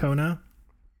Rainbow Daytona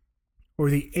or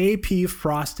the AP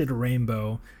Frosted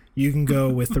Rainbow? You can go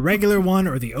with the regular one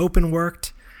or the open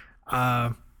worked.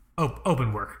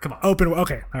 Open work. Come on.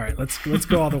 Okay. All right. Let's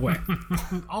go all the way.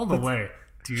 All the way,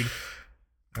 dude.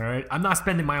 All right. I'm not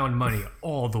spending my own money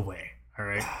all the way. All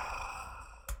right.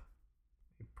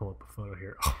 pull up a photo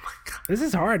here. Oh my god. This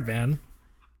is hard, man.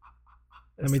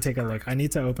 Let me take a look. I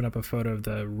need to open up a photo of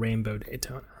the Rainbow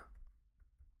Daytona.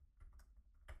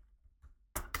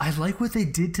 I like what they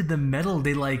did to the metal.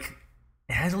 They like,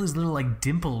 it has all these little like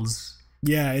dimples.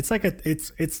 Yeah, it's like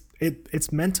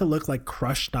it's meant to look like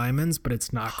crushed diamonds, but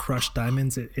it's not crushed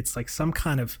diamonds. It's like some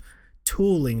kind of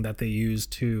tooling that they use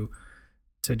to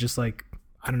just like,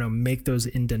 I don't know, make those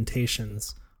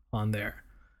indentations on there.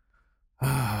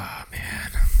 Ah,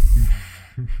 man.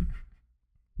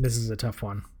 This is a tough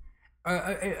one.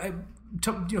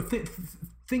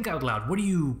 Think out loud. What are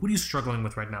you struggling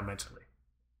with right now mentally?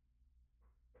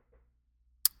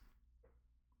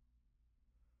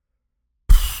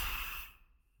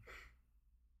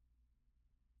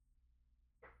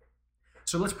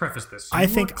 So let's preface this. I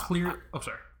think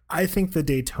the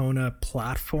Daytona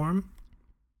platform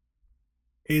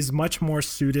is much more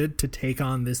suited to take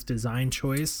on this design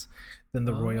choice than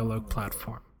the Royal Oak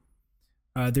platform.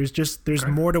 There's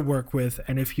more to work with,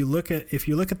 and if you look at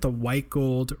the white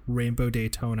gold Rainbow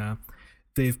Daytona,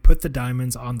 they've put the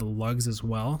diamonds on the lugs as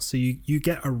well, so you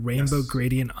get a rainbow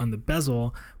gradient on the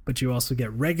bezel, but you also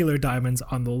get regular diamonds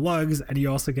on the lugs, and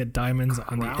you also get diamonds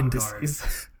on the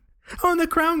indices. On the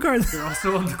crown guard. They're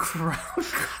also on the crown guard.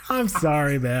 I'm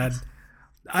sorry, man.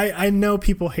 I know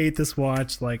people hate this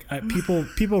watch. Like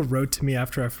people wrote to me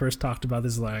after I first talked about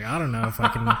this. Like, I don't know if I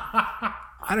can.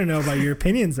 I don't know about your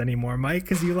opinions anymore, Mike,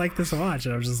 because you like this watch.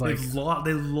 And I was just like,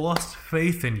 they lost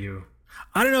faith in you.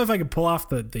 I don't know if I could pull off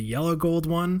the yellow gold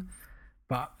one,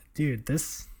 but dude,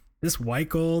 this white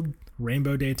gold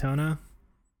Rainbow Daytona.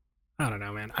 I don't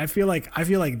know, man. I feel like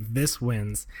this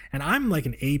wins, and I'm like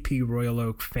an AP Royal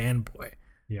Oak fanboy.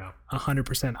 Yeah,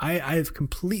 100%. I've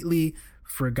completely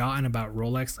forgotten about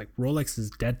Rolex. Like, Rolex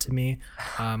is dead to me.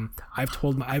 I've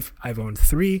owned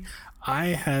 3. I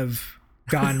have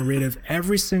gotten rid of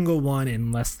every single one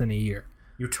in less than a year.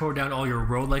 You tore down all your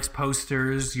Rolex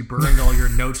posters. You burned all your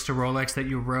notes to Rolex that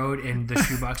you wrote in the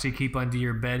shoebox you keep under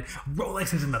your bed.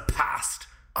 Rolex is in the past.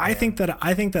 I think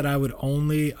that I would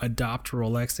only adopt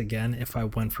Rolex again if I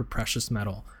went for precious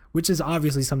metal, which is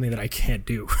obviously something that I can't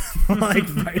do like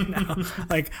right now.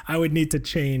 Like, I would need to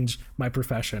change my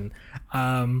profession.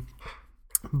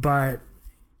 But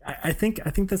I think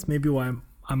that's maybe why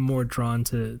I'm more drawn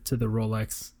to the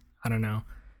Rolex. I don't know.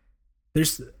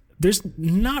 There's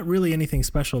not really anything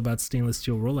special about stainless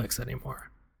steel Rolex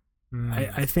anymore.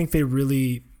 I think they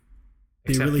really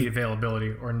the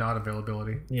availability or not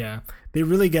availability. Yeah, they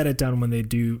really get it done when they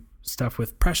do stuff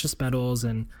with precious metals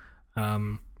and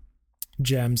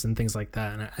gems and things like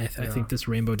that. And I think this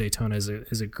Rainbow Daytona is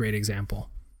a great example.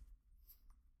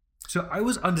 So I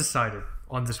was undecided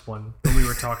on this one when we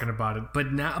were talking about it, but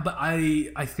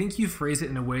I think you phrase it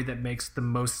in a way that makes the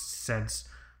most sense.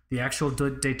 The actual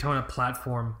Daytona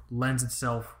platform lends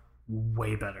itself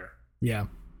way better,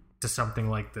 to something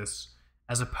like this,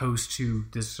 as opposed to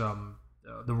this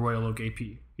the Royal Oak AP.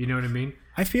 You know what I mean?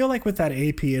 I feel like with that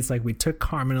AP, it's like we took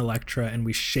Carmen Electra and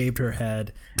we shaved her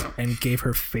head and gave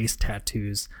her face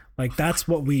tattoos. Like, that's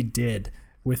what we did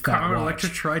with that Carmen watch. Electra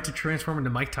tried to transform into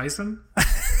Mike Tyson?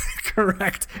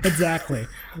 Correct. Exactly.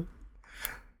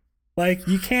 Like,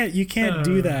 you can't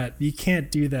do that. You can't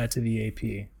do that to the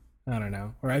AP. I don't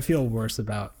know. Or I feel worse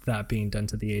about that being done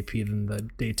to the AP than the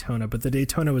Daytona, but the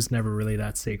Daytona was never really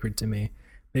that sacred to me.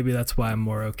 Maybe that's why I'm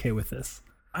more okay with this.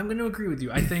 I'm going to agree with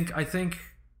you. I think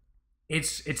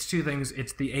it's two things.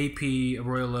 It's the AP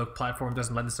Royal Oak platform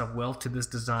doesn't lend itself well to this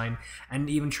design, and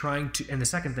the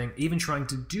second thing, even trying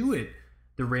to do it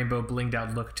the rainbow blinged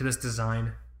out look to this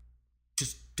design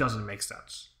just doesn't make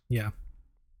sense. Yeah.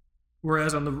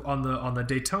 Whereas on the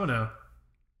Daytona,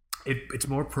 it's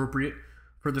more appropriate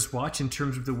for this watch in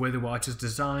terms of the way the watch is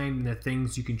designed and the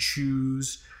things you can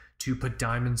choose to put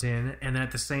diamonds in, and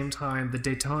at the same time, the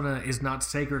Daytona is not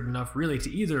sacred enough really to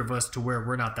either of us to where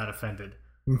we're not that offended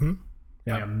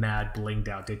by a mad blinged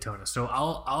out Daytona. So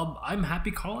I'm happy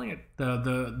calling it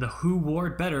the who wore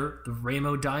it better, the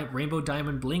rainbow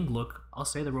diamond bling look. I'll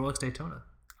say the Rolex Daytona.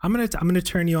 I'm gonna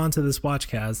turn you on to this watch,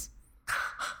 Kaz.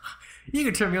 You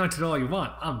can turn me on to it all you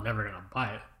want. I'm never gonna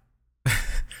buy it.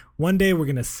 One day we're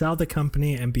gonna sell the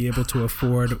company and be able to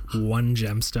afford one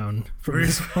gemstone from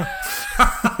this watch.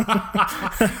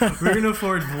 We're gonna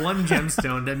afford one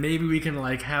gemstone that maybe we can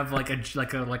like have like a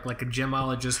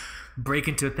gemologist break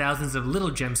into thousands of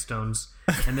little gemstones,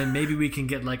 and then maybe we can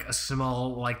get like a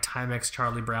small like Timex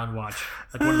Charlie Brown watch,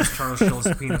 like one of those Charles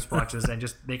Schultz penis watches, and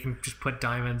they can just put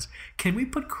diamonds. Can we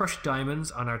put crushed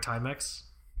diamonds on our Timex?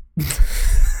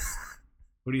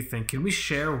 What do you think? Can we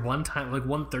share one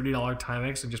 $30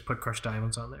 Timex and just put crushed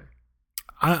diamonds on there?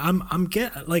 I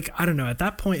don't know. At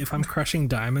that point, if I'm crushing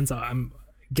diamonds, I'm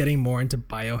getting more into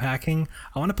biohacking.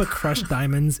 I want to put crushed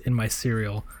diamonds in my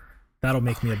cereal. That'll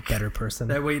make me a better person.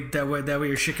 That way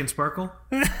your shit can sparkle.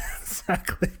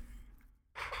 Exactly.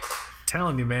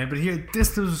 Telling you, man. But here,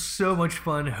 this was so much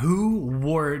fun. Who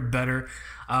wore it better?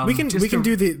 We can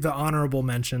do the honorable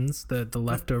mentions, the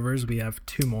leftovers. We have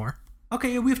 2 more.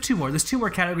 Okay, we have 2 more. There's 2 more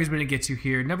categories we're going to get to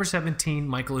here. Number 17,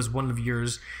 Michael, is one of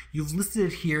yours. You've listed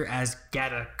it here as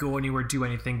gotta go anywhere, do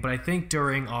anything. But I think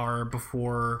during our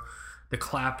before the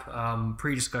clap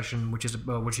pre-discussion, which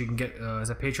you can get as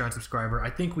a Patreon subscriber, I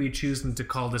think we chosen to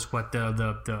call this what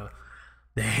the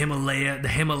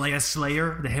Himalaya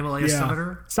Slayer, the Himalaya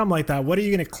Summiter, something like that. What are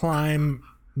you going to climb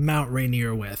Mount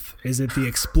Rainier with? Is it the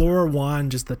Explorer 1,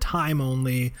 just the time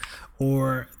only,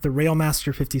 or the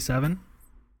Railmaster 57?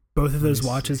 Both of those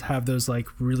watches have those like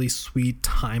really sweet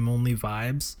time only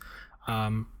vibes.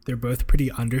 They're both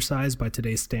pretty undersized by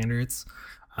today's standards.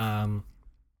 And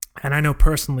I know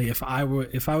personally, if I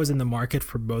was in the market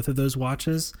for both of those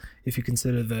watches, if you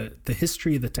consider the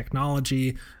history, the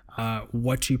technology,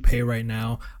 what you pay right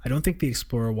now, I don't think the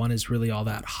Explorer 1 is really all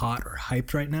that hot or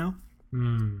hyped right now.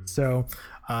 So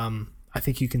I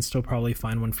think you can still probably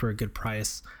find one for a good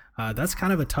price. That's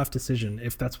kind of a tough decision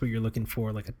if that's what you're looking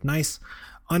for, like a nice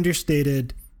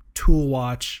understated tool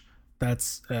watch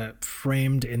that's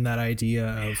framed in that idea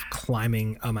of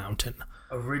climbing a mountain.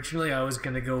 Originally, I was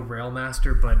going to go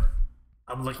Railmaster, but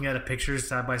I'm looking at a picture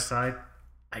side by side.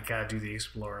 I got to do the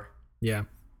Explorer. Yeah,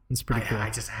 it's pretty cool. I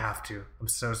just have to. I'm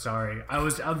so sorry.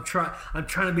 I'm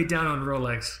trying to be down on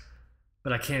Rolex,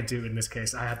 but I can't do it in this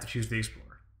case. I have to choose the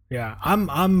Explorer. Yeah,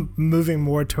 I'm moving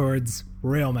more towards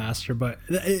Railmaster, but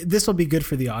this will be good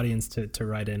for the audience to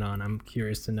write in on. I'm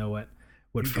curious to know what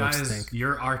you folks guys think.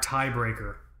 You're our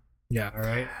tiebreaker. Yeah. All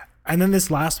right. And then this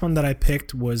last one that I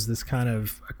picked was this kind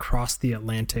of across the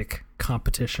Atlantic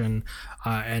competition,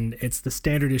 and it's the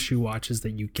standard issue watches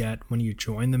that you get when you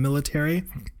join the military.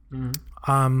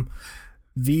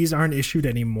 These aren't issued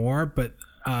anymore, but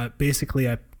basically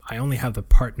I only have the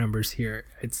part numbers here.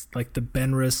 It's like the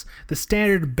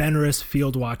standard Benrus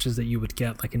field watches that you would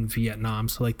get like in Vietnam.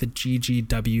 So like the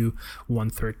GGW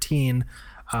 113.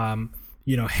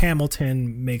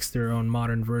 Hamilton makes their own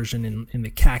modern version in the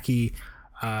khaki.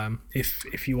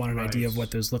 If you want an idea of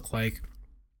what those look like,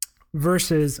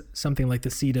 versus something like the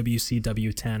CWC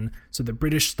W10. So the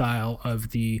British style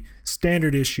of the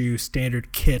standard issue,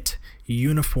 standard kit,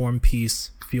 uniform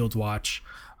piece field watch.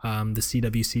 The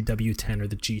CWC W10 or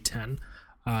the G10.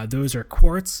 Those are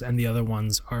quartz, and the other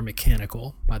ones are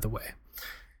mechanical, by the way.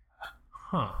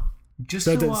 Huh. The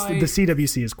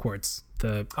CWC is quartz.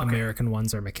 The American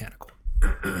ones are mechanical.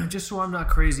 Just so I'm not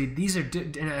crazy, these are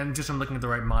I'm looking at the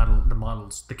right model. The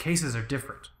models, the cases are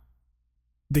different.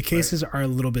 The cases are a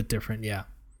little bit different, yeah.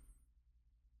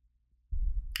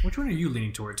 Which one are you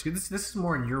leaning towards? This is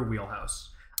more in your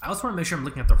wheelhouse. I also want to make sure I'm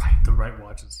looking at the right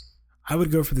watches. I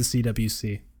would go for the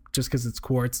CWC just because it's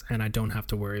quartz and I don't have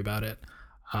to worry about it.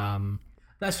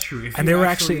 That's true. And they were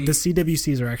actually the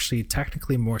CWCs are actually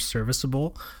technically more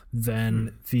serviceable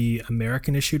than the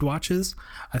American issued watches.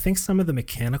 I think some of the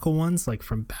mechanical ones, like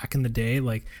from back in the day,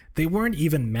 like they weren't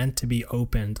even meant to be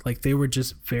opened. Like they were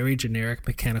just very generic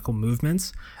mechanical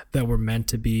movements that were meant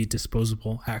to be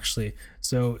disposable, actually.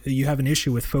 So you have an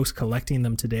issue with folks collecting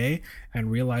them today and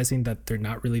realizing that they're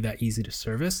not really that easy to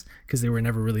service because they were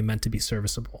never really meant to be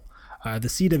serviceable. The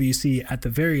CWC, at the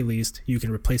very least, you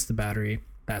can replace the battery.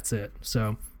 That's it.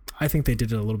 So I think they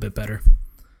did it a little bit better.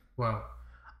 Well,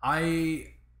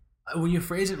 when you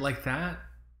phrase it like that,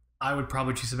 I would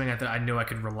probably choose something that I know I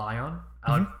could rely on.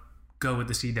 I would go with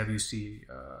the CWC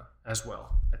as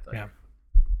well. Yeah.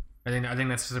 I think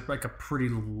that's just like a pretty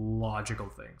logical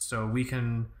thing. So we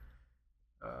can,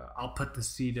 I'll put the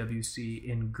CWC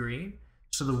in green.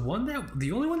 So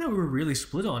the only one that we were really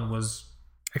split on was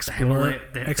Explorer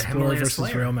versus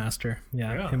Slayer. Railmaster.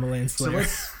 Yeah, Himalayan Slayer.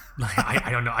 So I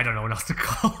don't know what else to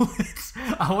call it.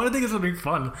 I want to think of something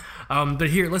fun. But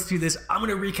here, let's do this. I'm going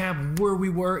to recap where we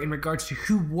were in regards to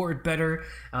who wore it better.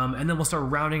 And then we'll start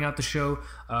rounding out the show.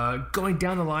 Going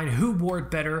down the line, who wore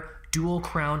it better? Dual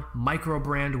Crown Micro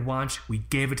Brand watch. We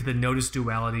gave it to the Notice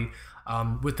Duality.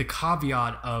 With the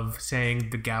caveat of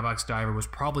saying the Gavox Diver was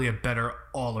probably a better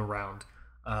all-around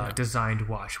designed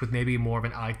watch with maybe more of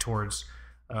an eye towards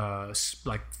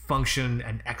like function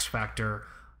and X factor.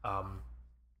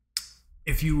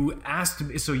 If you asked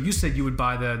me, so you said you would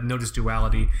buy the Notice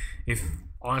Duality. If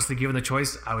honestly given the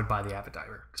choice, I would buy the Avid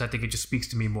Diver because I think it just speaks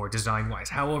to me more design wise.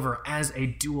 However, as a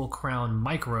Dual Crown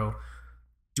Micro,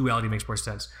 duality makes more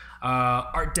sense.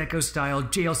 Art Deco style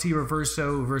JLC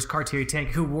Reverso versus Cartier tank.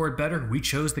 Who wore it better? We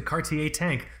chose the Cartier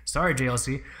tank. Sorry,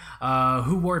 JLC.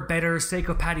 Who wore it better?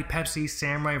 Seiko Patty Pepsi,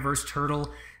 Samurai versus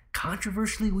Turtle.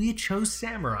 Controversially, we chose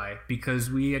Samurai because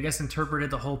we, I guess,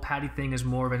 interpreted the whole Patty thing as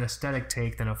more of an aesthetic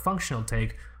take than a functional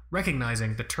take,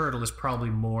 recognizing the Turtle is probably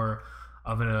more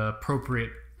of an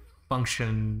appropriate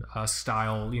function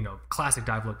style, classic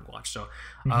dive looking watch. So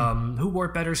who wore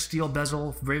it better? Steel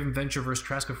Bezel, Raven Venture versus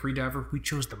Traska Freediver. We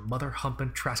chose the mother humping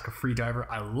Traska Freediver.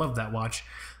 I love that watch.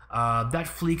 That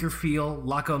Fleeker feel,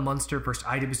 Laco Munster versus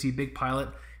IWC Big Pilot.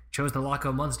 Chose the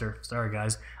Laco Munster. Sorry,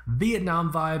 guys. Vietnam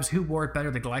vibes. Who wore it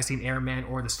better? The Glycine Airman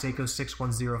or the Seiko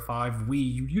 6105? We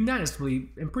unanimously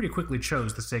and pretty quickly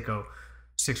chose the Seiko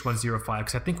 6105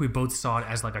 because I think we both saw it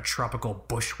as like a tropical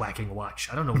bushwhacking watch.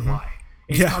 I don't know why.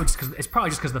 It's probably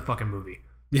just because of the fucking movie.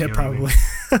 Yeah, probably.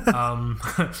 I mean?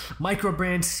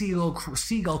 Microbrand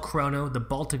Seagull Chrono, the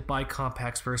Baltic Bike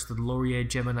Compacts versus the Laurier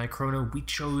Gemini Chrono. We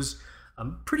chose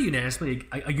pretty unanimously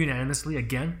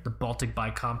again the Baltic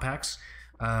Bike Compacts.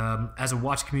 As a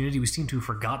watch community, we seem to have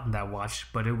forgotten that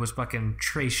watch, but it was fucking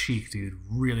très chic, dude.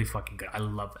 Really fucking good. I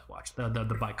love that watch.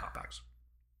 The Bike Compacts.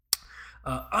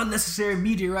 Unnecessary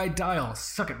Meteorite Dial.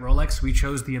 Suck it, Rolex. We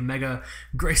chose the Omega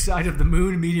Gray Side of the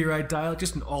Moon Meteorite Dial.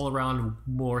 Just an all-around,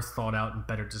 more thought-out and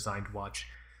better designed watch.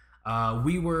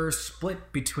 We were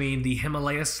split between the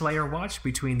Himalaya Slayer watch,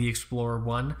 between the Explorer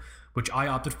 1, which I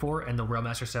opted for, and the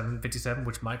Railmaster 757,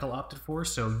 which Michael opted for.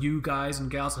 So you guys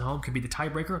and gals at home can be the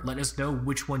tiebreaker. Let us know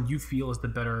which one you feel is the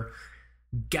better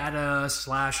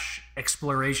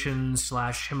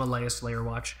Gata/exploration/Himalaya Slayer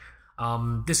watch.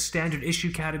 This standard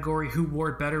issue category, who wore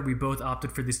it better? We both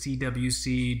opted for the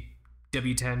CWC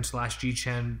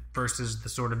W10/G10 versus the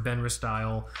sort of Benra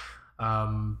style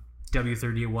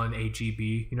W31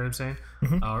 AGB. You know what I'm saying?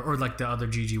 Or like the other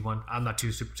GG one. I'm not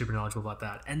too super knowledgeable about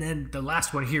that. And then the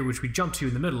last one here, which we jumped to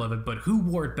in the middle of it, but who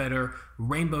wore it better?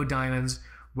 Rainbow Diamonds,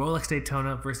 Rolex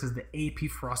Daytona versus the AP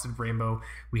Frosted Rainbow.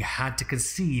 We had to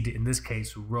concede in this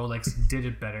case. Rolex did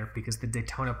it better because the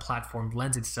Daytona platform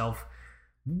lends itself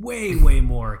way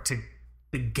more to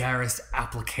the Garris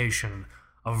application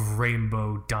of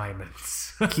rainbow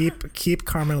diamonds. keep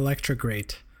Carmen Electra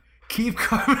great. Keep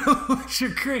Carmen Electra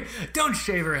great. Don't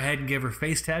shave her head and give her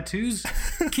face tattoos.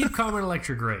 Keep Carmen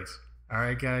Electra great. All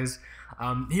right, guys.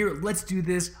 Here, let's do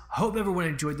this. Hope everyone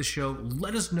enjoyed the show.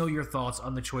 Let us know your thoughts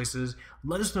on the choices.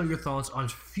 Let us know your thoughts on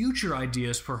future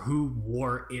ideas for who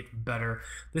wore it better.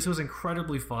 This was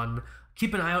incredibly fun.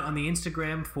 Keep an eye out on the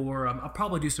Instagram for, I'll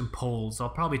probably do some polls. I'll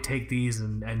probably take these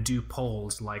and do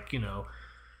polls like,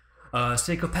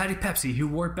 Seiko Patty Pepsi, who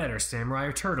wore it better, Samurai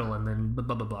or Turtle, and then blah,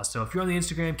 blah, blah, blah. So if you're on the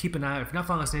Instagram, keep an eye out. If you're not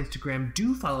following us on Instagram,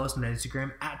 do follow us on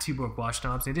Instagram at Two Broke Watch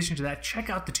Snobs. In addition to that, check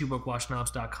out the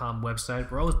TwoBrokeWatchSnobs.com website.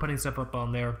 We're always putting stuff up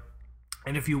on there.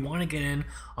 And if you want to get in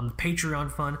on the Patreon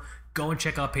fun, go and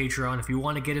check out Patreon. If you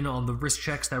want to get in on the wrist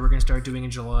checks that we're going to start doing in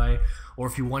July, or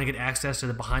if you want to get access to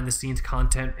the behind-the-scenes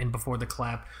content and before the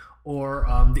clap, or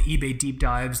the eBay deep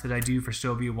dives that I do for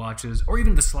Soviet watches, or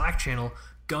even the Slack channel,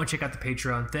 go and check out the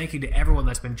Patreon. Thank you to everyone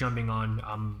that's been jumping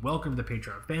on. Welcome to the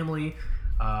Patreon family.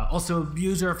 Also,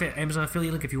 use our Amazon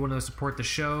affiliate link if you want to support the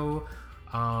show.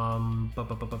 Am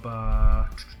I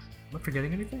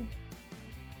forgetting anything?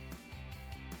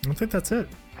 I don't think that's it.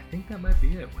 I think that might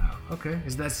be it. Wow. Okay.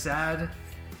 Is that sad?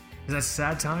 Is that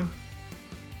sad time?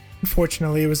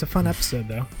 Unfortunately, it was a fun episode,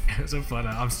 though. It was a fun.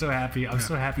 I'm so happy. I'm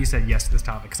so happy you said yes to this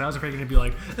topic because I was afraid you're gonna be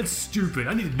like, "That's stupid.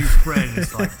 I need a new friend."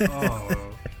 It's like, oh,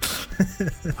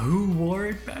 who wore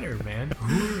it better, man?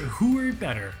 Who wore it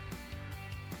better?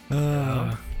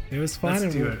 It was fun.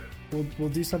 Let's do it. We'll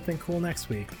do something cool next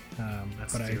week.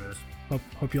 Let's do it.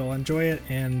 Hope you all enjoy it,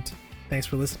 and thanks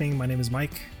for listening. My name is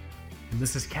Mike. And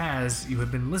this is Kaz. You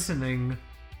have been listening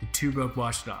to Two Broke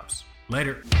Watch Snobs.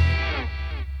 Later.